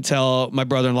Dad. I didn't tell my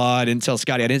brother-in-law. I didn't tell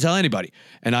Scotty. I didn't tell anybody.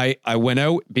 And I went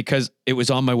out because it was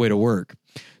on my way to work.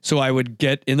 So I would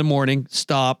get in the morning,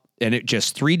 stop, and it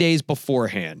just 3 days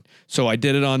beforehand. So I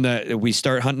did it we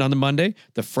start hunting on the Monday.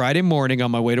 The Friday morning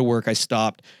on my way to work, I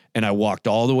stopped and I walked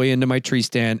all the way into my tree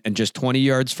stand, and just 20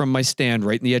 yards from my stand,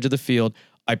 right in the edge of the field,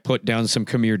 I put down some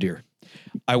Khmer deer.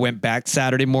 I went back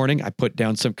Saturday morning. I put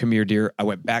down some Khmer deer. I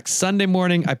went back Sunday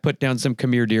morning. I put down some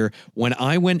Khmer deer. When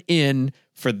I went in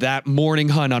for that morning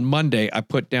hunt on Monday, I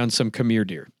put down some Khmer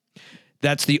deer.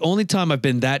 That's the only time I've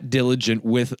been that diligent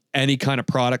with any kind of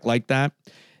product like that.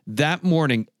 That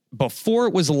morning, before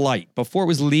it was light, before it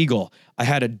was legal, I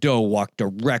had a doe walk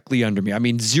directly under me. I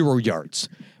mean, 0 yards.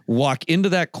 Walk into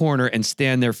that corner and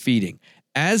stand there feeding.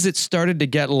 As it started to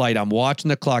get light, I'm watching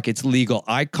the clock. It's legal.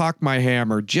 I cocked my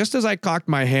hammer. Just as I cocked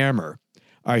my hammer,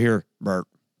 I hear bark,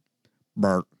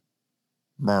 bark,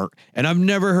 bark. And I've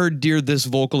never heard deer this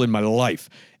vocal in my life.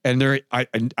 And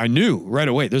I knew right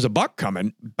away there's a buck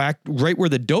coming back right where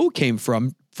the doe came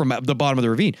from the bottom of the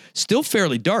ravine. Still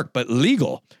fairly dark, but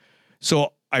legal.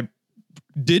 So I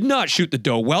did not shoot the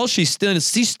doe. Well, she's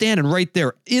standing right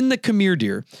there in the Khmer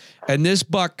deer. And this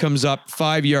buck comes up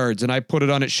 5 yards, and I put it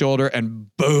on its shoulder,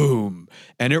 and boom.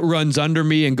 And it runs under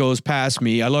me and goes past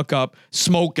me. I look up,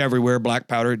 smoke everywhere, black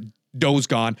powder, doe's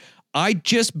gone. I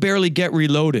just barely get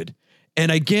reloaded.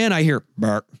 And again, I hear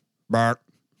bark, bark,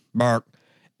 bark.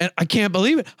 And I can't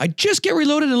believe it. I just get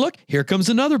reloaded and look, here comes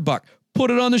another buck.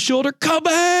 Put it on the shoulder,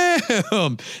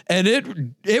 kabam! And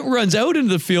it runs out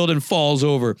into the field and falls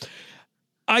over.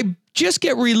 I just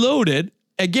get reloaded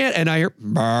again, and I hear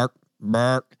bark,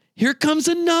 bark. Here comes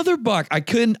another buck. I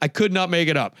could not make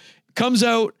it up. Comes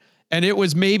out, and it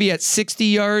was maybe at 60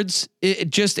 yards.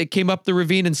 It came up the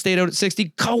ravine and stayed out at 60.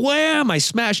 Kawam! I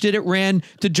smashed it. It ran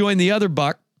to join the other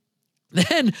buck.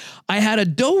 Then I had a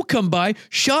doe come by,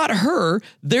 shot her.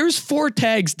 There's 4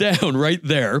 tags down right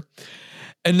there.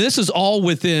 And this is all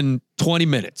within 20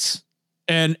 minutes.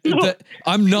 And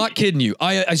I'm not kidding you.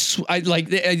 I like,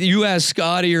 you ask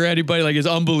Scotty or anybody, like, it's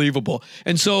unbelievable.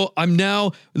 And so I'm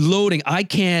now loading. I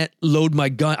can't load my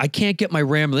gun. I can't get my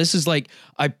ram. This is like,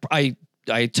 I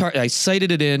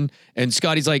sighted it in, and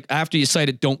Scotty's like, after you sight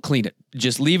it, don't clean it.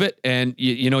 Just leave it. And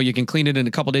you can clean it in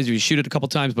a couple of days if you shoot it a couple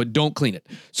of times, but don't clean it.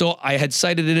 So I had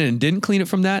sighted it in and didn't clean it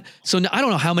from that. So now, I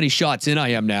don't know how many shots in I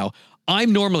am now.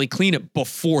 I'm normally clean it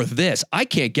before this. I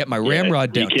can't get my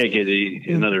ramrod down. You can't get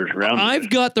another round. I've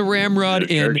got the ramrod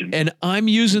in, and I'm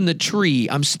using the tree.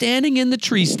 I'm standing in the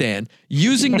tree stand,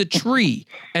 using the tree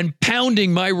and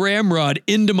pounding my ramrod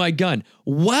into my gun.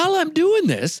 While I'm doing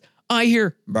this, I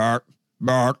hear bark,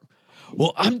 bark.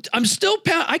 Well, I'm still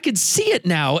I could see it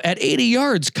now at 80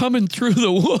 yards coming through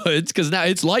the woods because now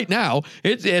it's light now.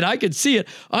 And I could see it.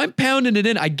 I'm pounding it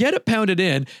in. I get it pounded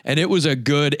in, and it was a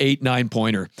good 8-9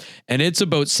 pointer. And it's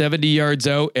about 70 yards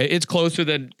out. It's closer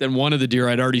than one of the deer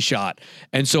I'd already shot.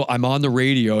 And so I'm on the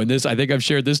radio, and I think I've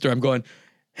shared this story. I'm going,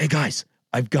 hey guys,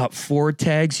 I've got 4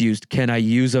 tags used. Can I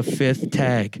use a 5th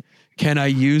tag? Can I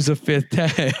use a 5th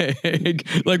tag?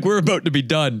 Like, we're about to be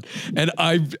done. And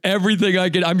everything I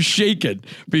can, I'm shaking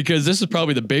because this is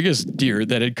probably the biggest deer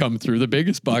that had come through, the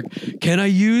biggest buck. Can I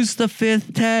use the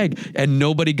 5th tag? And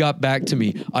nobody got back to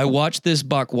me. I watched this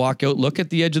buck walk out, look at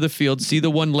the edge of the field, see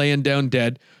the one laying down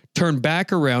dead, turn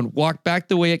back around, walk back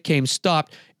the way it came,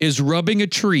 stopped, is rubbing a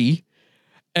tree,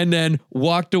 and then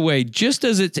walked away just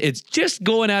as it's just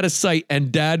going out of sight.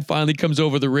 And Dad finally comes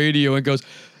over the radio and goes,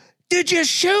 did you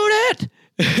shoot it?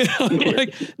 I'm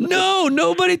like, no,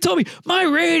 nobody told me. My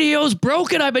radio's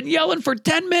broken. I've been yelling for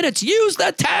 10 minutes. Use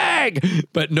the tag.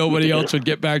 But nobody else would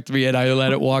get back to me, and I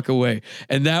let it walk away.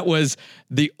 And that was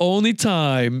the only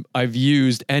time I've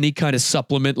used any kind of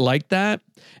supplement like that.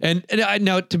 And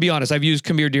now, to be honest, I've used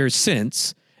Come Here Deer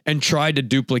since and tried to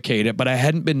duplicate it, but I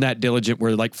hadn't been that diligent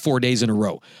where like 4 days in a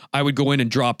row, I would go in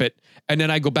and drop it. And then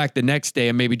I go back the next day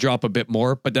and maybe drop a bit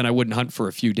more, but then I wouldn't hunt for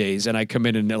a few days. And I come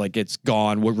in and like, it's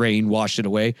gone, rain washed it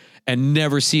away, and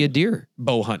never see a deer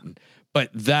bow hunting. But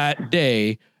that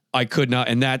day I could not.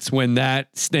 And that's when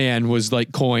that stand was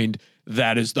like coined.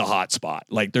 That is the hot spot.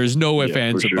 Like, there's no ifs,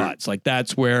 ands, or buts. Like,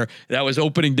 that's where that was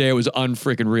opening day. It was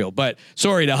unfreaking real. But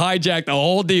sorry to hijack the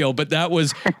whole deal. But that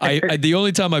was I the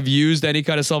only time I've used any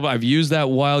kind of supplement. I've used that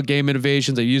Wild Game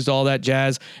Innovations. I used all that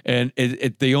jazz, and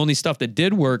the only stuff that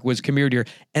did work was Come Here Deer.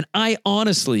 And I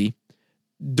honestly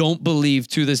don't believe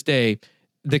to this day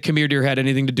the Come Here Deer had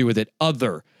anything to do with it,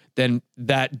 other than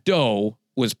that doe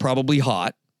was probably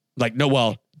hot. Like, no,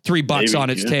 well, 3 bucks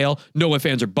on its tail, no ifs,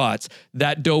 ands, or buts.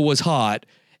 That doe was hot,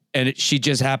 and she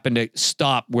just happened to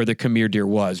stop where the Come Here Deer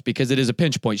was because it is a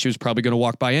pinch point. She was probably going to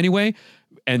walk by anyway,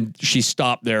 and she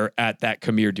stopped there at that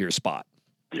Come Here Deer spot.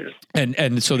 Yeah.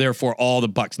 And so therefore all the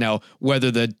bucks. Now, whether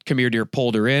the Come Here Deer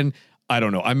pulled her in, I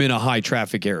don't know. I'm in a high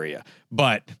traffic area,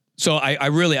 but so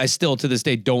I still to this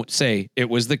day don't say it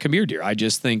was the Come Here Deer. I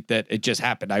just think that it just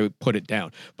happened. I would put it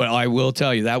down, but I will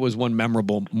tell you that was one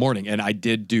memorable morning, and I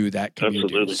did do that Come Here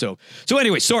Deer. So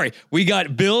anyway, sorry, we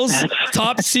got Bill's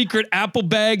top secret apple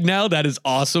bag now. That is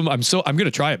awesome. I'm going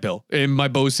to try it, Bill, in my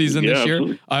bow season this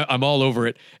year. I'm all over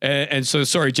it. And so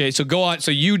sorry, Jay. So go on. So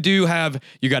you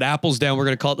got apples down. We're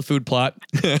going to call it the food plot.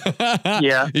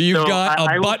 Yeah. You've got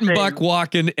a button buck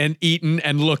walking and eating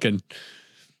and looking.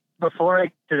 Before I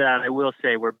get to that, I will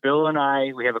say where Bill and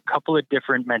I, we have a couple of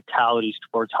different mentalities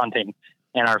towards hunting,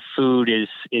 and our food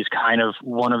is kind of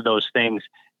one of those things.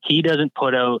 He doesn't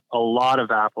put out a lot of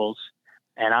apples,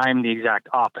 and I'm the exact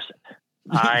opposite.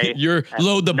 You're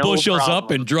load the bushels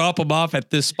up and drop them off at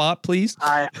this spot, please.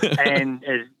 And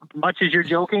as much as you're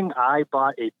joking, I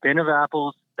bought a bin of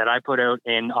apples that I put out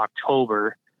in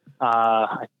October,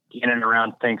 in and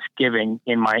around Thanksgiving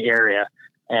in my area.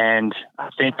 And I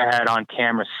think I had on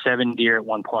camera 7 deer at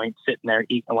one point sitting there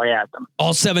eating away at them.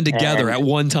 All 7 together at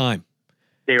one time.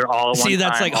 They were all at one time. See,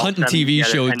 that's like hunting TV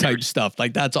show type stuff.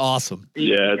 Like, that's awesome.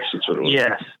 Yeah, that's what it was.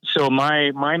 Yes. So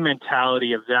my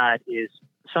mentality of that is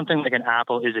something like an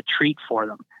apple is a treat for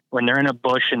them. When they're in a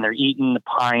bush and they're eating the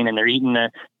pine and they're eating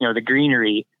the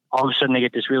greenery, all of a sudden they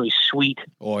get this really sweet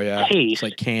taste. It's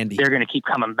like candy. They're going to keep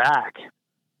coming back.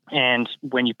 And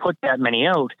when you put that many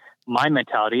out, my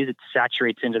mentality is it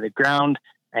saturates into the ground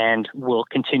and will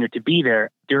continue to be there.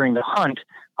 During the hunt,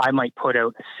 I might put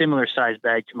out a similar size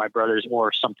bag to my brothers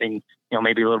or something,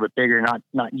 maybe a little bit bigger,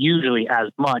 not usually as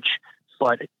much,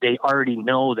 but they already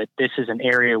know that this is an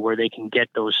area where they can get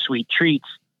those sweet treats.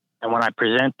 And when I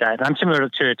present that, and I'm similar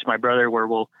to my brother where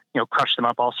we'll, crush them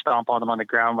up. I'll stomp on them on the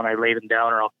ground when I lay them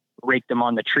down, or I'll rake them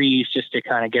on the trees just to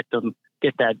kind of get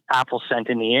that apple scent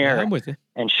in the air. I'm with you.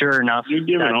 And sure enough, you're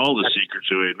giving all the secrets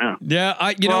away now.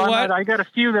 Yeah, you know what? I got a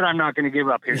few that I'm not going to give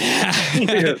up here.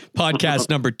 Podcast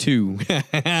number 2.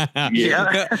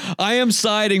 Yeah. I am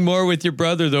siding more with your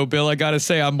brother, though, Bill. I got to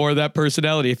say, I'm more of that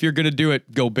personality. If you're going to do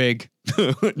it, go big.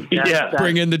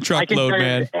 Bring in the truckload,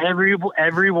 man.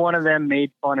 Every one of them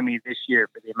made fun of me this year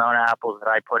for the amount of apples that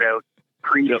I put out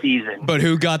pre-season. But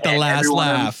who got the last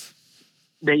laugh?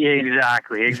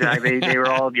 Exactly. They were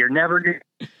all, you're never good.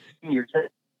 You're just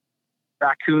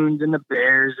raccoons and the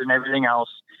bears and everything else.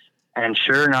 And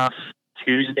sure enough,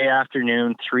 Tuesday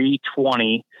afternoon,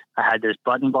 3:20, I had this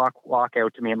button buck walk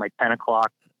out to me at like 10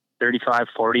 o'clock, 35,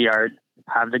 40 yards,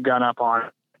 have the gun up on,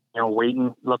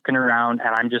 waiting, looking around,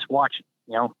 and I'm just watching,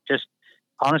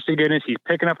 honest to goodness, he's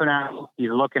picking up an apple.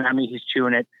 He's looking at me. He's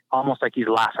chewing it almost like he's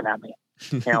laughing at me.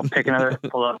 Picking another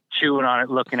apple up, chewing on it,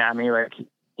 looking at me like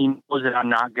he knows that I'm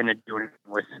not going to do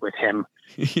anything with him.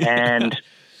 Yeah. And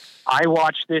I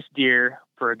watched this deer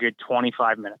for a good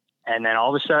 25 minutes. And then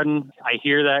all of a sudden I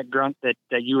hear that grunt that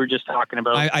you were just talking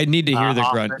about. I need to hear the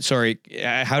grunt. Sorry.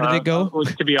 How did it go?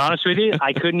 To be honest with you,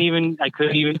 I couldn't even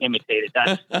imitate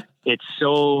it. It's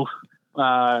so,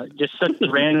 just such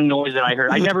a random noise that I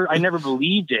heard. I never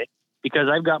believed it because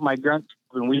I've got my grunt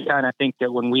tube, and we kind of think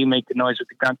that when we make the noise with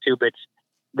the grunt tube,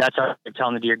 that's how I'm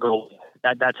telling the deer go.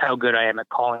 That's how good I am at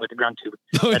calling with the grunt tube.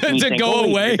 That's to saying, go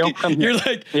away. You're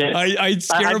like, yeah. I'd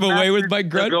scare him away with my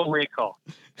grunt. Go away call.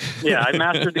 Yeah, I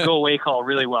mastered the go away call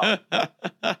really well.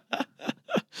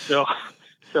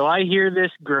 So I hear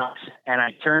this grunt, and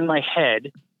I turn my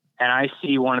head, and I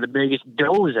see one of the biggest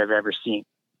does I've ever seen.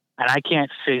 And I can't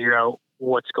figure out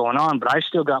what's going on, but I've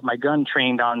still got my gun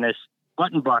trained on this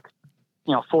button buck,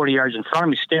 40 yards in front of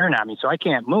me staring at me, so I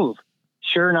can't move.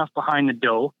 Sure enough, behind the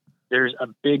doe, there's a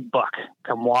big buck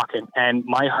come walking, and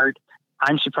my heart,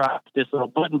 I'm surprised this little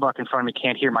button buck in front of me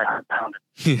can't hear my heart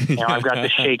pounding. I've got the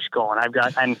shakes going.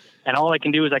 And all I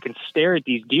can do is I can stare at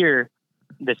these deer,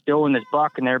 this doe and this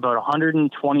buck, and they're about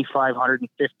 125,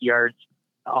 150 yards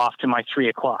off to my 3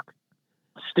 o'clock.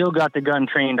 Still got the gun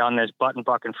trained on this button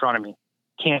buck in front of me.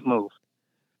 Can't move.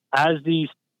 As these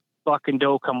buck and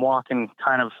doe come walking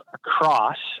kind of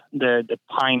across the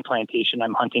pine plantation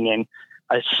I'm hunting in,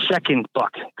 a second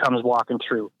buck comes walking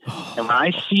through. And when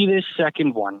I see this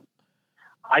second one,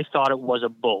 I thought it was a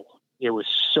bull. It was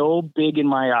so big in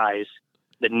my eyes.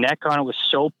 The neck on it was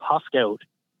so puffed out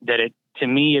that it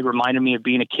reminded me of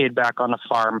being a kid back on the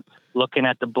farm, looking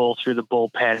at the bull through the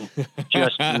bullpen,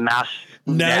 just mass.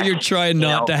 Now neck, you're trying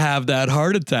not to have that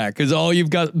heart attack because all you've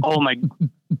got. Oh my.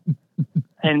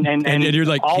 And you're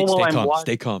like, hey,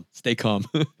 stay calm.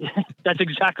 That's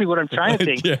exactly what I'm trying to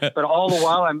think. Yeah. But all the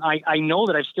while I know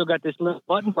that I've still got this little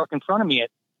button buck in front of me at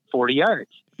 40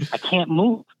 yards. I can't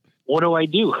move. What do I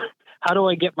do? How do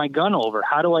I get my gun over?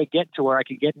 How do I get to where I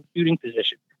can get in shooting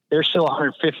position? They're still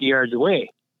 150 yards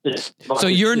away. So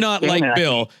you're not like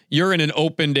Bill. You're in an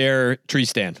open air tree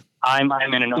stand. I'm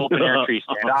in an open air tree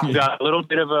stand. I've got a little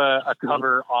bit of a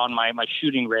cover on my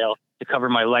shooting rail to cover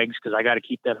my legs because I got to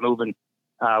keep that moving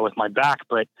with my back.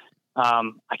 But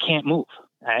I can't move,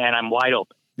 and I'm wide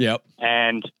open. Yep.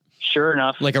 And sure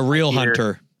enough, like a real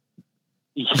hunter.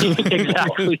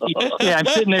 Exactly. Yeah, I'm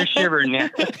sitting there shivering.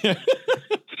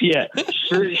 Yeah.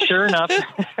 Sure enough,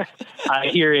 I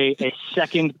hear a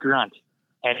second grunt,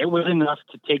 and it was enough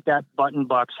to take that button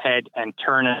buck's head and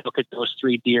turn and look at those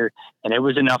 3 deer, and it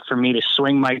was enough for me to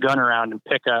swing my gun around and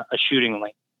pick a shooting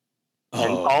lane.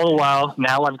 And all the while,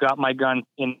 now I've got my gun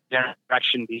in the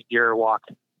direction these deer are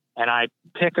walking, and I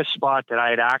pick a spot that I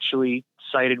had actually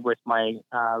sighted with my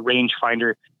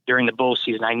rangefinder during the bow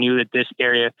season. I knew that this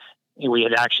area, we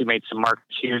had actually made some markers.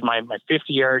 Here's my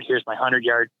 50 yard, here's my 100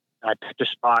 yard. And I picked a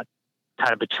spot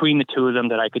kind of between the two of them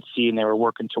that I could see, and they were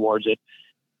working towards it.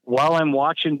 While I'm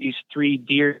watching these 3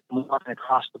 deer walking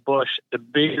across the bush, the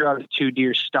bigger of the 2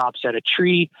 deer stops at a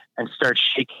tree and starts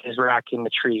shaking his rack in the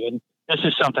tree. And this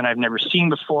is something I've never seen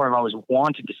before. I've always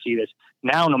wanted to see this.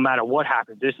 Now, no matter what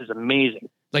happens, this is amazing.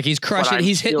 Like he's crushing.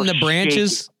 He's hitting the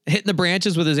branches,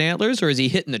 with his antlers, or is he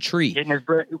hitting the tree?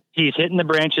 He's hitting the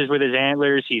branches with his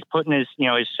antlers. He's putting his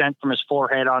scent from his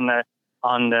forehead on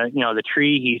the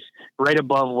tree. He's right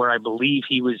above where I believe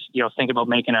he was, thinking about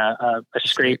making a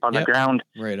scrape on the ground,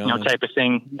 right on, type of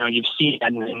thing. You've seen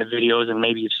that in the videos, and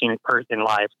maybe you've seen it in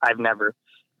live. I've never,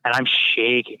 and I'm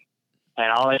shaking,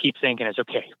 and all I keep thinking is,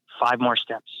 okay, 5 more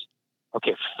steps.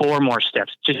 Okay, 4 more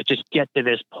steps. Just get to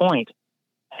this point.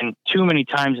 And too many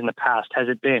times in the past has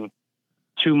it been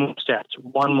 2 more steps,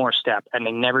 1 more step, and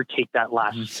they never take that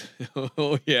last.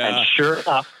 Oh yeah. And sure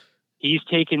enough, he's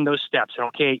taking those steps. And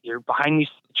okay, you're behind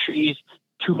these trees,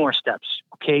 2 more steps.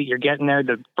 Okay, you're getting there.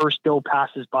 The first doe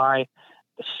passes by,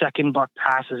 the second buck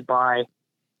passes by.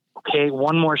 Okay,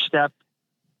 1 more step.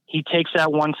 He takes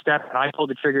that 1 step, and I pulled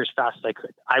the trigger as fast as I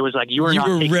could. I was like, you were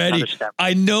taking ready. Another step.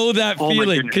 I know that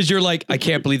feeling because you're like, I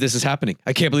can't believe this is happening.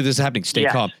 I can't believe this is happening. Stay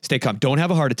calm. Stay calm. Don't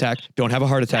have a heart attack. Don't have a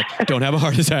heart attack. Don't have a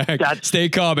heart attack. Stay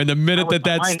calm. And the minute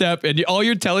that step, and all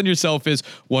you're telling yourself is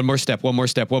 1 more step, 1 more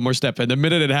step, 1 more step. And the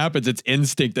minute it happens, it's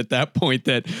instinct at that point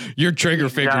that your trigger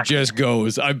finger just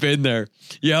goes. I've been there.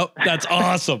 Yep. That's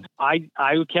awesome. I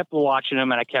kept watching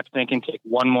him, and I kept thinking, take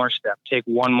 1 more step, take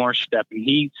 1 more step. And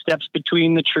he steps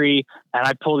between the tree, and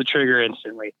I pulled the trigger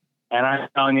instantly. And I'm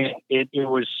telling you,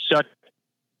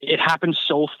 it happened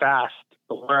so fast.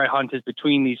 But where I hunt is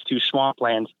between these 2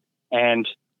 swamplands, and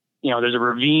there's a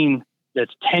ravine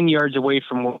that's 10 yards away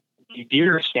from where the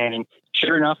deer are standing.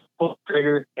 Sure enough, pull the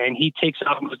trigger, and he takes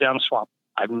off and goes down the swamp.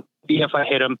 I have no idea if I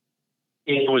hit him.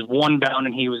 It was one bound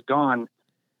and he was gone.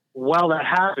 While that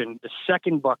happened, the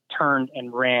second buck turned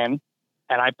and ran,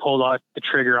 and I pulled out the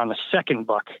trigger on the second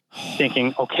buck,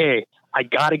 thinking, okay, I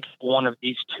got to get one of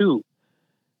these two.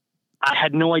 I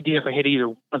had no idea if I hit either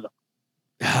one of them.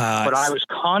 But I was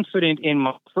confident in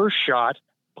my first shot,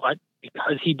 but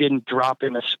because he didn't drop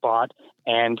in the spot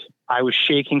and I was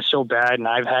shaking so bad, and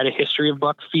I've had a history of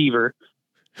buck fever,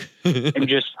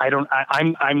 I'm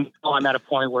at a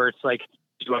point where it's like,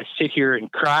 do I sit here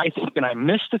and cry thinking I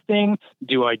missed the thing?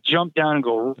 Do I jump down and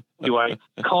go? Do I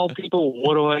call people?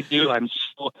 What do I do? I'm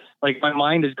so like, my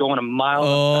mind is going a mile.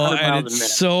 Oh, and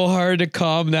it's so hard to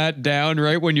calm that down,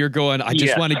 right? When you're going, I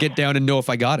just want to get down and know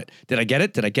if I got it. Did I get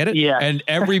it? Did I get it? Yeah. And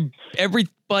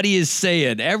everybody is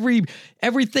saying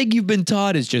everything you've been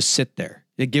taught is just sit there.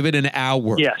 They give it an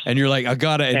hour. Yes. And you're like, I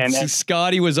got it. And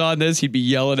Scotty was on this. He'd be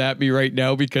yelling at me right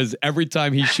now because every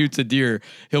time he shoots a deer,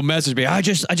 he'll message me. I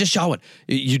just shot one.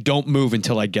 You don't move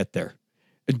until I get there.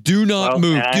 Do not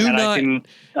move.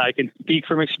 I can speak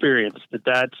from experience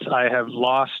that I have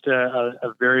lost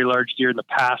a very large deer in the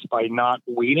past by not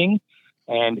waiting.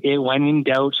 And when in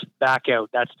doubt, back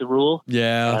out. That's the rule.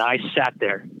 Yeah. And I sat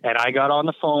there and I got on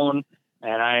the phone.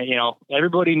 And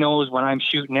everybody knows when I'm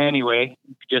shooting anyway,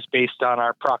 just based on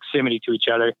our proximity to each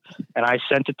other. And I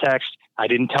sent a text. I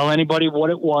didn't tell anybody what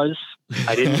it was.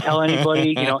 I didn't tell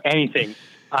anybody, anything.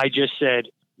 I just said,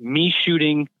 me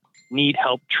shooting, need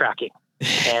help tracking.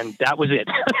 And that was it.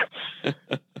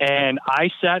 And I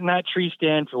sat in that tree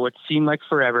stand for what seemed like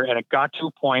forever. And it got to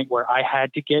a point where I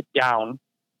had to get down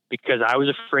because I was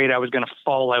afraid I was going to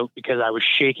fall out because I was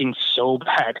shaking so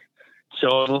bad.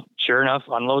 So sure enough,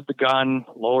 unload the gun,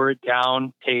 lower it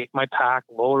down, take my pack,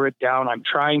 lower it down. I'm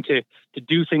trying to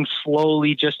do things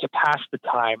slowly just to pass the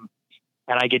time.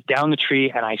 And I get down the tree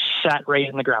and I sat right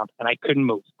in the ground and I couldn't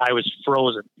move. I was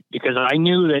frozen because I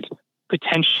knew that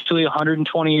potentially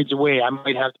 120 yards away, I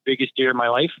might have the biggest deer in my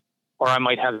life, or I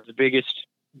might have the biggest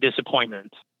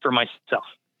disappointment for myself.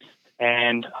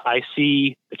 And I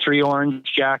see the Tree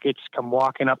Orange Jackets come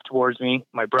walking up towards me,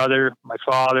 my brother, my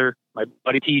father, my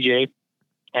buddy TJ.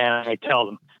 And I tell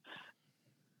them,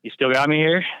 you still got me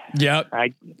here? Yep.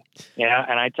 And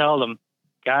I tell them,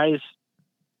 guys,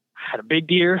 I had a big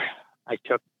deer. I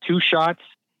took 2 shots.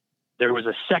 There was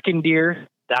a second deer.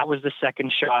 That was the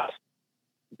second shot.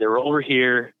 They're over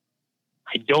here.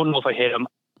 I don't know if I hit them.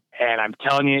 And I'm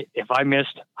telling you, if I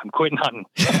missed, I'm quitting hunting.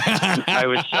 I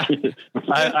was at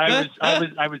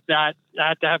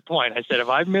that point. I said, if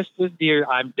I missed this deer,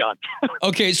 I'm done.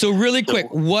 Okay, so really quick,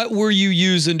 what were you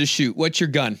using to shoot? What's your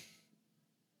gun?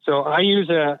 So I use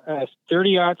a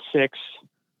 30-06.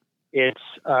 It's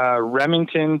a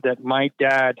Remington that my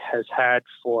dad has had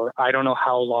for I don't know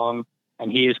how long, and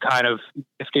he has kind of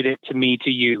gifted it to me to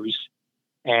use.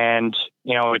 And,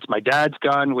 it's my dad's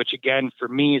gun, which again, for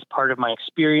me is part of my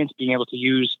experience, being able to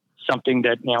use something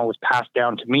that, was passed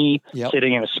down to me,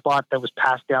 sitting in a spot that was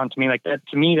passed down to me like that.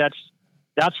 To me,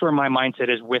 that's where my mindset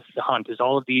is with the hunt, is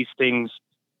all of these things,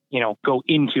 go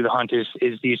into the hunt is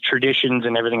these traditions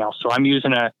and everything else. So I'm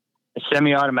using a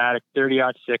semi-automatic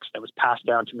 30-06 that was passed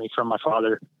down to me from my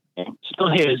father, and still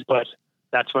his, but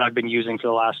that's what I've been using for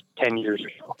the last 10 years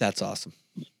or so. That's awesome.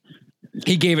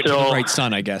 He gave it to the right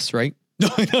son, I guess, right? No,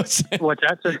 what's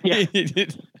that? So, yeah.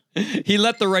 He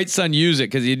let the right son use it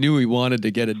because he knew he wanted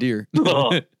to get a deer.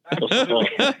 Hey,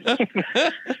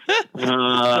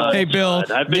 Bill,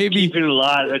 I've been keeping a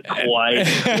lot of quiet.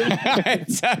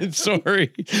 I'm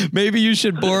sorry. Maybe you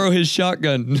should borrow his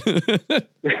shotgun. That's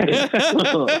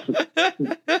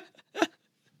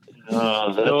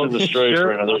the story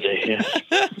for another day. Yeah.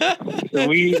 So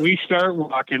we start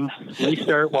walking. We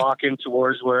start walking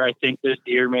towards where I think this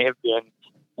deer may have been.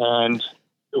 And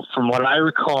from what I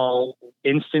recall,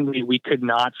 instantly we could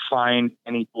not find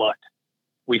any blood.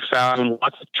 We found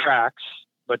lots of tracks,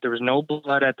 but there was no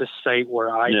blood at the site where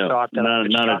I thought that I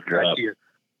not a drop. Deer.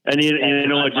 And you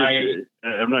know what?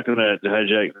 I'm not going to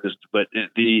hijack this, but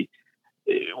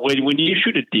when you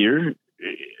shoot a deer,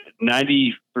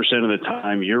 90% of the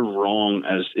time you're wrong.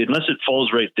 Unless it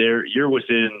falls right there, you're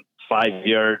within 5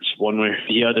 yards one way or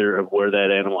the other of where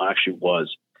that animal actually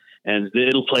was. And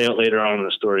it'll play out later on in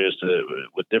the story as to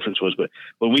what difference was. But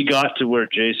when we got to where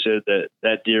Jay said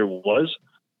that deer was,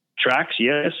 tracks,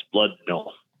 yes, blood,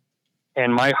 no.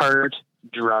 And my heart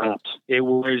dropped. It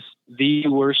was the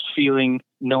worst feeling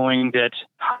knowing that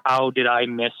how did I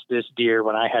miss this deer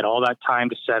when I had all that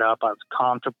time to set up? I was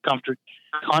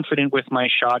confident with my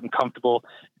shot and comfortable,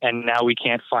 and now we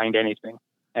can't find anything.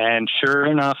 And sure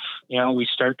enough, we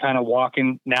start kind of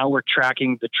walking. Now we're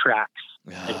tracking the tracks.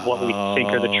 what we think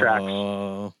are the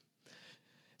tracks.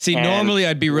 See, And normally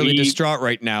I'd be really distraught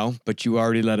right now, but you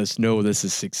already let us know this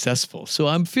is successful, so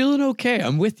I'm feeling okay.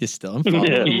 I'm with you still. I'm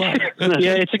following along.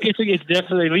 Yeah, it's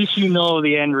definitely, at least you know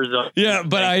the end result. Yeah,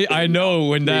 but I know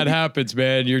when that happens,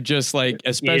 man, you're just like,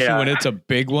 especially when it's a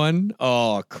big one.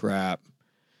 Oh crap!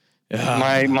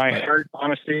 My heart,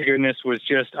 honest to goodness, was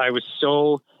just, I was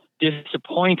so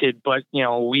disappointed. But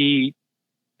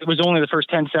it was only the first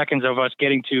 10 seconds of us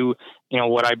getting to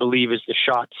what I believe is the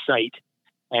shot site.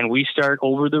 And we start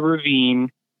over the ravine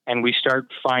and we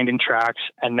start finding tracks,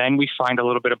 and then we find a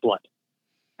little bit of blood.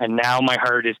 And now my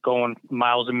heart is going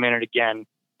miles a minute again.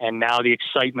 And now the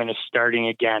excitement is starting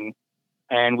again.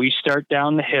 And we start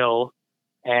down the hill,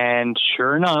 and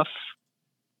sure enough,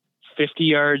 50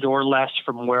 yards or less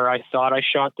from where I thought I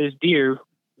shot this deer,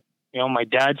 my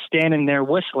dad's standing there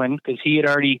whistling because he had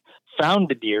already found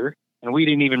the deer. And we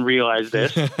didn't even realize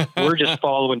this. We're just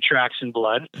following tracks and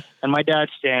blood. And my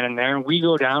dad's standing there, and we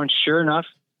go down, and sure enough,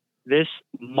 this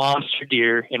monster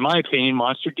deer, in my opinion,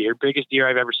 monster deer, biggest deer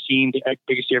I've ever seen,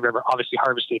 biggest deer I've ever obviously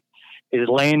harvested, is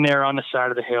laying there on the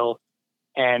side of the hill.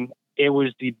 And it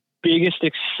was the biggest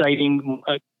exciting,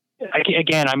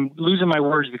 again, I'm losing my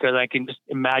words because I can just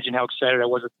imagine how excited I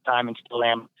was at the time and still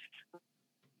am.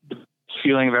 The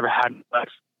feeling I've ever had in my life.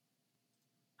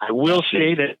 I will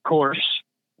say that, of course,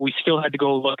 we still had to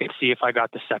go look and see if I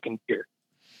got the second deer.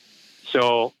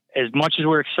 So as much as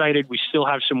we're excited, we still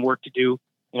have some work to do.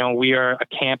 We are a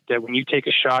camp that when you take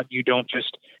a shot, you don't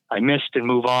just, I missed and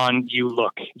move on. You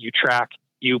look, you track,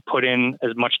 you put in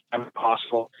as much time as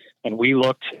possible. And we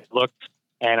looked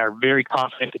and are very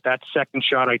confident that second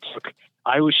shot I took,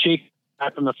 I was shaking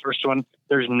back from the first one.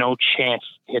 There's no chance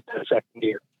to hit that second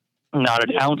deer. Not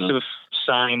an ounce of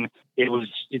sign. It was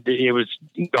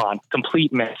gone,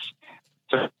 complete miss.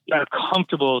 So I'm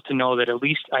comfortable to know that at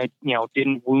least I,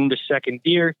 didn't wound a second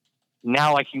deer.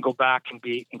 Now I can go back and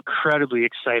be incredibly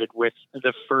excited with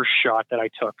the first shot that I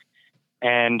took.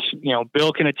 And,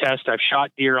 Bill can attest, I've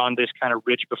shot deer on this kind of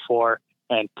ridge before,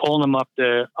 and pulling them up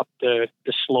the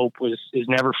slope is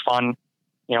never fun.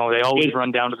 They always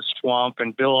run down to the swamp,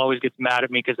 and Bill always gets mad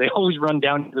at me because they always run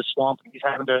down to the swamp and he's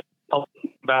having to help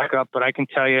back up. But I can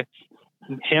tell you,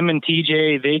 him and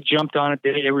TJ, they jumped on it.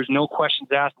 There was no questions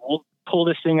asked. We'll pull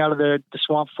this thing out of the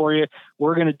swamp for you.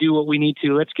 We're going to do what we need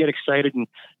to. Let's get excited. And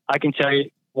I can tell you,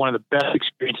 one of the best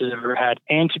experiences I've ever had,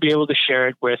 and to be able to share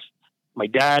it with my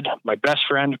dad, my best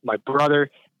friend, my brother,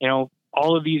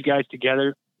 all of these guys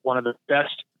together, one of the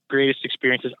best, greatest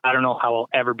experiences. I don't know how I'll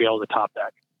ever be able to top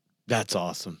that. That's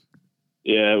awesome.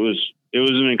 Yeah, it was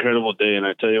an incredible day. And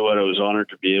I tell you what, I was honored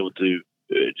to be able to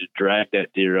drag that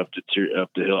deer up the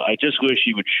hill. I just wish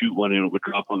he would shoot one and it would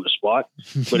drop on the spot,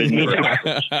 but it never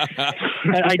happens.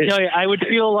 I tell you, I would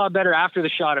feel a lot better after the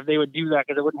shot if they would do that,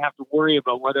 because I wouldn't have to worry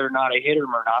about whether or not I hit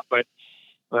him or not. But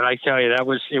I tell you,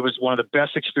 it was one of the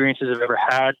best experiences I've ever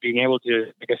had, being able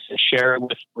to, like I said, share it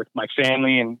with my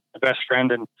family and my best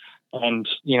friend, and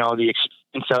the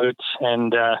experience of it.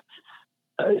 And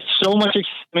so much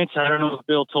excitement. I don't know if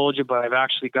Bill told you, but I've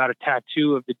actually got a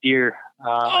tattoo of the deer.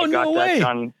 I got that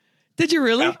done. Did you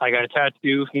really? I got a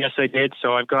tattoo. Yes, I did.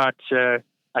 So I've got,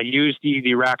 I used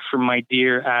the rack from my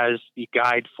deer as the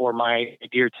guide for my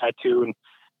deer tattoo.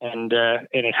 And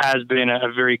it has been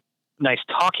a very nice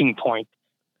talking point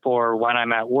for when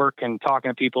I'm at work and talking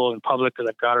to people in public, because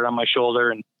I've got it on my shoulder.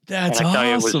 And that's and I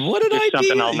tell awesome. You, what an idea.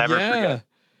 Something I'll never forget.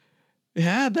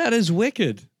 Yeah, that is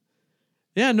wicked.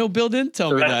 Yeah, no, Bill didn't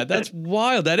tell me that. That's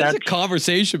wild. That's a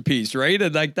conversation piece, right?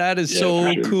 And that is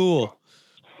so cool.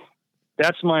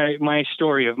 That's my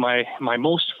story of my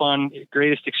most fun,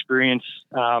 greatest experience,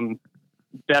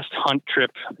 best hunt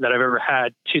trip that I've ever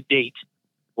had to date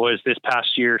was this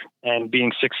past year, and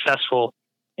being successful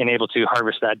and able to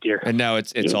harvest that deer. And now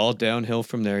it's all downhill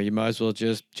from there. You might as well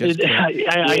just I said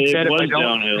it was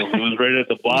downhill. It was right at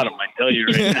the bottom. I tell you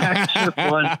right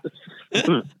now.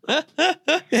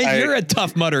 Hey, you're a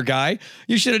Tough Mudder guy.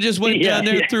 You should have just went down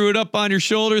there, threw it up on your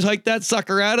shoulders, hiked that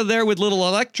sucker out of there with little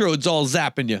electrodes all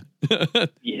zapping you.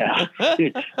 Yeah,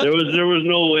 there was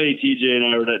no way TJ and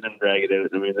I were letting him drag it out.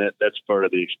 I mean, that's part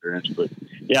of the experience. But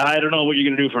yeah, I don't know what you're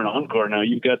gonna do for an encore now.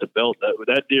 You've got the belt.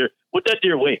 That deer. What that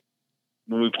deer weigh?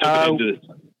 When we took it into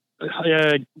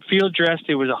this. Field dressed,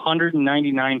 it was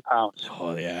 199 pounds.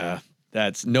 Oh yeah,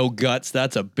 that's no guts.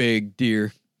 That's a big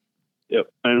deer. Yep.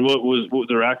 And what was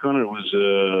the rack on it? It was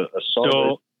a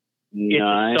solid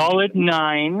 9. It's a solid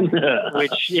 9,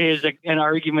 which is an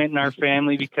argument in our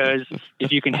family, because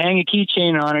if you can hang a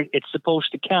keychain on it, it's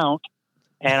supposed to count.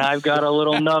 and I've got a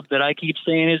little nub that I keep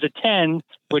saying is a 10,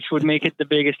 which would make it the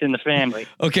biggest in the family.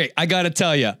 Okay, I got to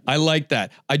tell you, I like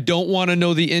that. I don't want to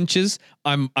know the inches.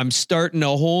 I'm starting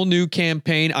a whole new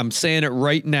campaign. I'm saying it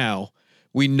right now.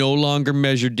 We no longer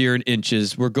measure deer in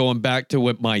inches. We're going back to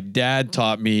what my dad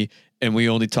taught me, and we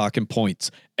only talk in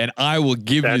points. And I will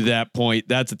give you that point.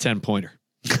 That's a 10-pointer.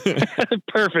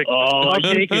 Perfect. Oh, are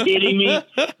you kidding me?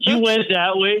 You went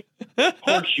that way? Of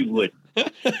course you would.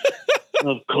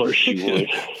 Of course you would.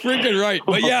 Freaking right.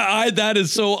 But yeah, that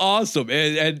is so awesome.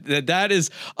 And that is,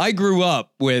 I grew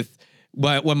up with,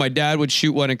 when my dad would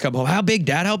shoot one and come home, how big,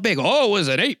 Dad? How big? Oh, it was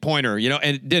an 8-pointer,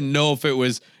 and didn't know if it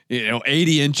was,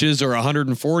 80 inches or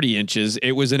 140 inches.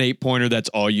 It was an 8-pointer. That's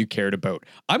all you cared about.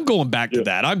 I'm going back to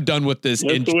that. I'm done with this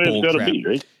inch bull crap. Be,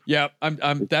 right? Yeah,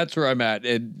 I'm. That's where I'm at.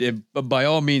 And by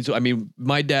all means, I mean,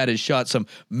 my dad has shot some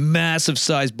massive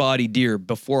sized body deer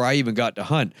before I even got to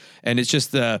hunt, and it's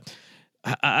just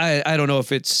I don't know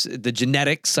if it's the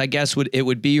genetics, I guess it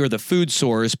would be, or the food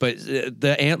source, but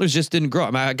the antlers just didn't grow. I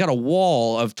mean, I got a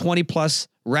wall of 20 plus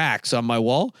racks on my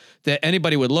wall that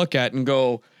anybody would look at and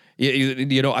go,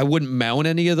 I wouldn't mount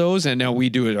any of those. And now we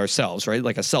do it ourselves, right?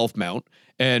 Like a self mount.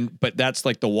 But that's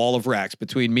like the wall of racks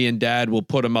between me and Dad. We'll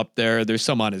put them up there. There's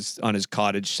some on his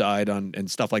cottage side and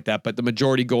stuff like that. But the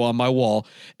majority go on my wall,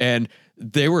 and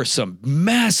there were some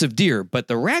massive deer, but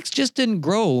the racks just didn't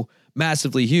grow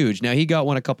massively huge. Now he got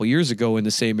one a couple years ago in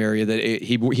the same area that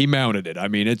he mounted it. I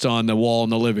mean, it's on the wall in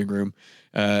the living room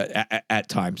at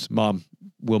times. Mom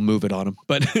will move it on him,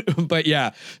 but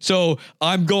yeah. So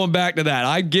I'm going back to that.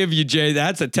 I give you, Jay,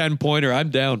 that's a 10-pointer.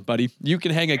 I'm down, buddy. You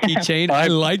can hang a keychain. I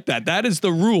like that. That is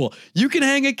the rule. You can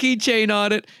hang a keychain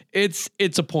on it. It's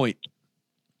a point.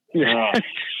 Yeah.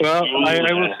 Well,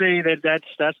 I will say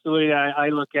that's the way I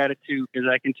look at it too, because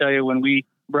I can tell you when we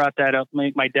brought that up,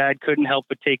 my dad couldn't help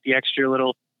but take the extra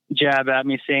little jab at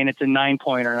me saying it's a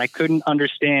 9-pointer, and I couldn't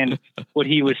understand what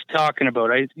he was talking about.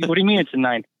 What do you mean it's a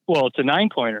 9? Well, it's a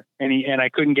 9-pointer, and I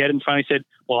couldn't get it. And finally said,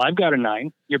 "Well, I've got a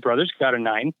 9. Your brother's got a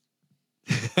 9.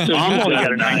 So you only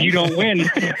got a 9. You don't win."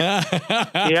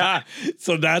 Yeah.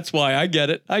 So that's why I get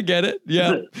it.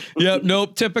 Yeah. Yeah.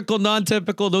 Nope. Typical,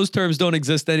 non-typical. Those terms don't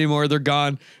exist anymore. They're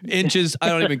gone. Inches. I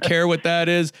don't even care what that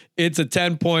is. It's a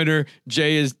 10-pointer.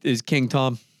 Jay is King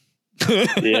Tom.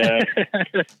 Yeah.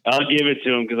 I'll give it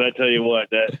to him, because I tell you what,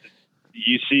 that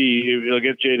you see, you'll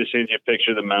get Jay to send you a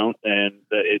picture of the mount, and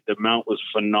the mount was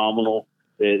phenomenal.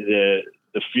 The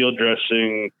field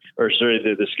dressing,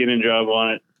 the skinning job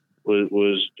on it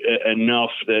was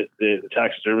enough that the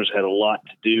taxidermist had a lot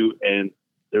to do, and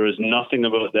there was nothing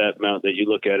about that mount that you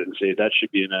look at it and say that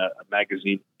should be in a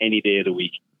magazine any day of the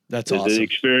week. That's awesome. The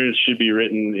experience should be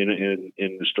written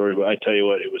in the story. But I tell you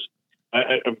what, it was.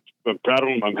 I'm proud of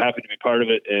him. I'm happy to be part of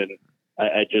it, and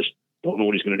I just don't know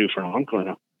what he's going to do for an encore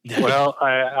now. Well,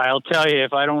 I'll tell you,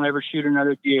 if I don't ever shoot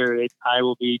another deer, I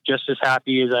will be just as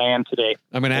happy as I am today.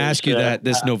 I'm going to ask you that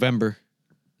this November.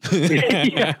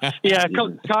 Yeah.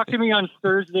 Talk to me on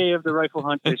Thursday of the rifle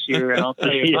hunt this year, and I'll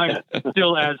tell you, I'm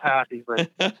still as happy.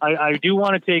 But I do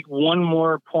want to take one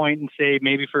more point and say,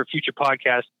 maybe for a future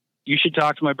podcast, you should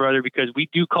talk to my brother, because we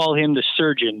do call him the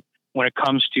surgeon when it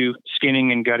comes to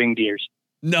skinning and gutting deers.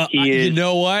 No, you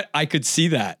know what? I could see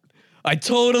that. I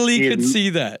totally could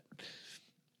see that.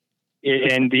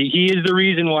 And he is the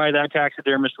reason why that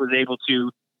taxidermist was able to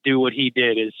do what he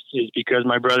did is because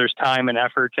my brother's time and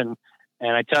effort. And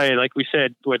I tell you, like we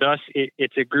said, with us,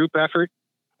 it's a group effort,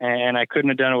 and I couldn't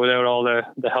have done it without all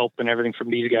the help and everything from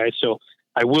these guys. So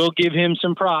I will give him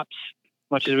some props.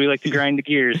 Much as we like to grind the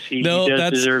gears, he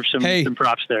does deserve some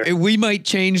props there. We might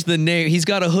change the name. He's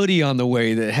got a hoodie on the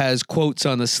way that has quotes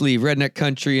on the sleeve, Redneck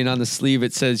Country, and on the sleeve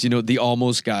it says, the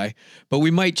almost guy. But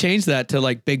we might change that to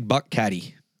like Big Buck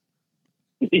Caddy.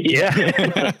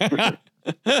 Yeah.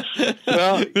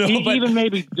 Well, even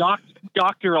maybe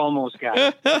Doctor Almost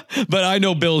Guy. But I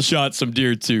know Bill shot some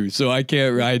deer too, so I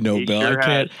can't. I know Bill.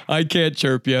 Sure I can't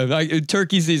chirp you.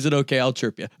 Turkey season, okay, I'll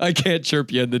chirp you. I can't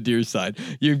chirp you on the deer side.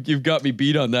 You've got me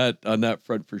beat on that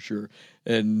front for sure.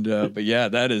 And but yeah,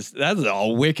 that's a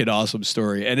wicked awesome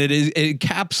story, and it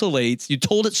encapsulates. You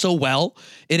told it so well.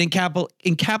 It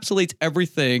encapsulates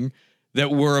everything that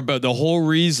we're about, the whole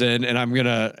reason. And I'm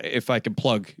gonna, if I can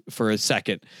plug for a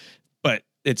second, but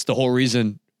it's the whole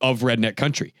reason of Redneck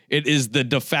Country. It is the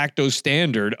de facto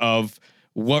standard of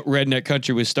what Redneck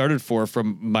Country was started for,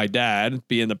 from my dad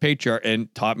being the patriarch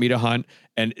and taught me to hunt.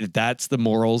 And that's the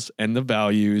morals and the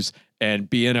values and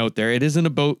being out there. It isn't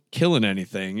about killing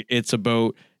anything. It's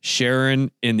about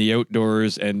sharing in the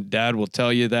outdoors. And Dad will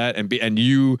tell you that. And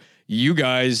you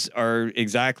guys are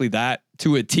exactly that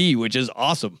to a T, which is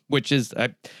awesome, which is,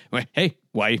 hey,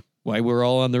 why why we're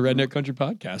all on the Redneck Country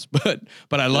podcast.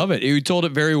 But I love it. You told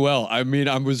it very well. I mean,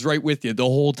 I was right with you the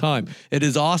whole time. It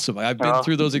is awesome. I've been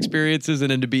through those experiences, and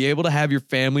then to be able to have your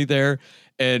family there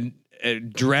and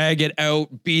drag it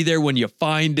out, be there when you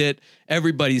find it.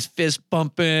 Everybody's fist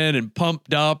pumping and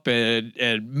pumped up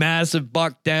and massive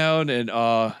buck down. And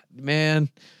man,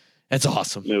 that's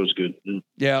awesome. It was good.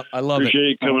 Yeah, I love Appreciate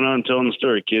you coming on and telling the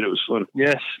story, kid. It was fun.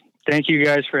 Yes. Thank you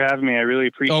guys for having me. I really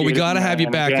appreciate it. Oh, we got to have you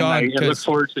back on. I look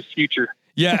forward to the future.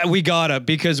 Yeah, we gotta,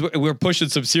 because we're pushing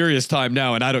some serious time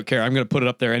now, and I don't care. I'm going to put it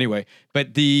up there anyway.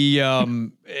 But I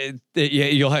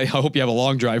hope you have a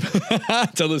long drive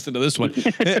to listen to this one.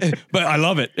 But I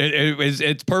love it.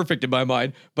 It's perfect in my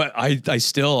mind. But I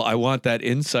want that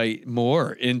insight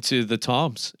more into the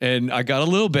toms, and I got a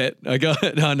little bit. I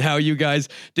got on how you guys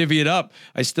divvy it up.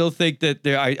 I still think that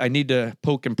I need to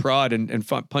poke and prod and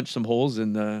punch some holes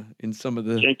in some of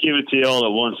the. Can't give it to you all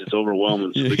at once. It's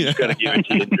overwhelming. So we just got to give it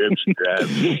to you in drips and drabs.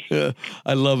 Yeah,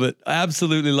 I love it. I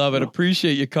absolutely love it.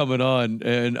 Appreciate you coming on,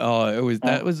 and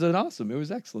that was an awesome. It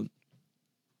was excellent.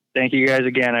 Thank you guys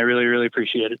again. I really, really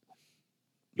appreciate it.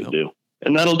 Good deal.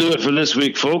 And that'll do it for this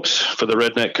week, folks. For the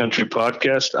Redneck Country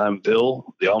Podcast, I'm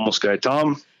Bill, the Almost Guy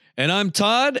Tom. And I'm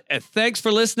Todd. Thanks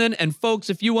for listening. And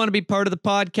folks, if you want to be part of the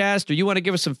podcast, or you want to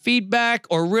give us some feedback,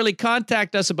 or really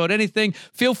contact us about anything,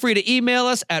 feel free to email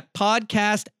us at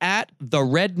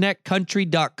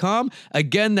podcast@theredneckcountry.com.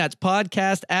 Again, that's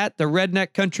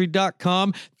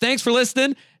podcast@theredneckcountry.com. Thanks for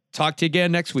listening. Talk to you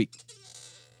again next week.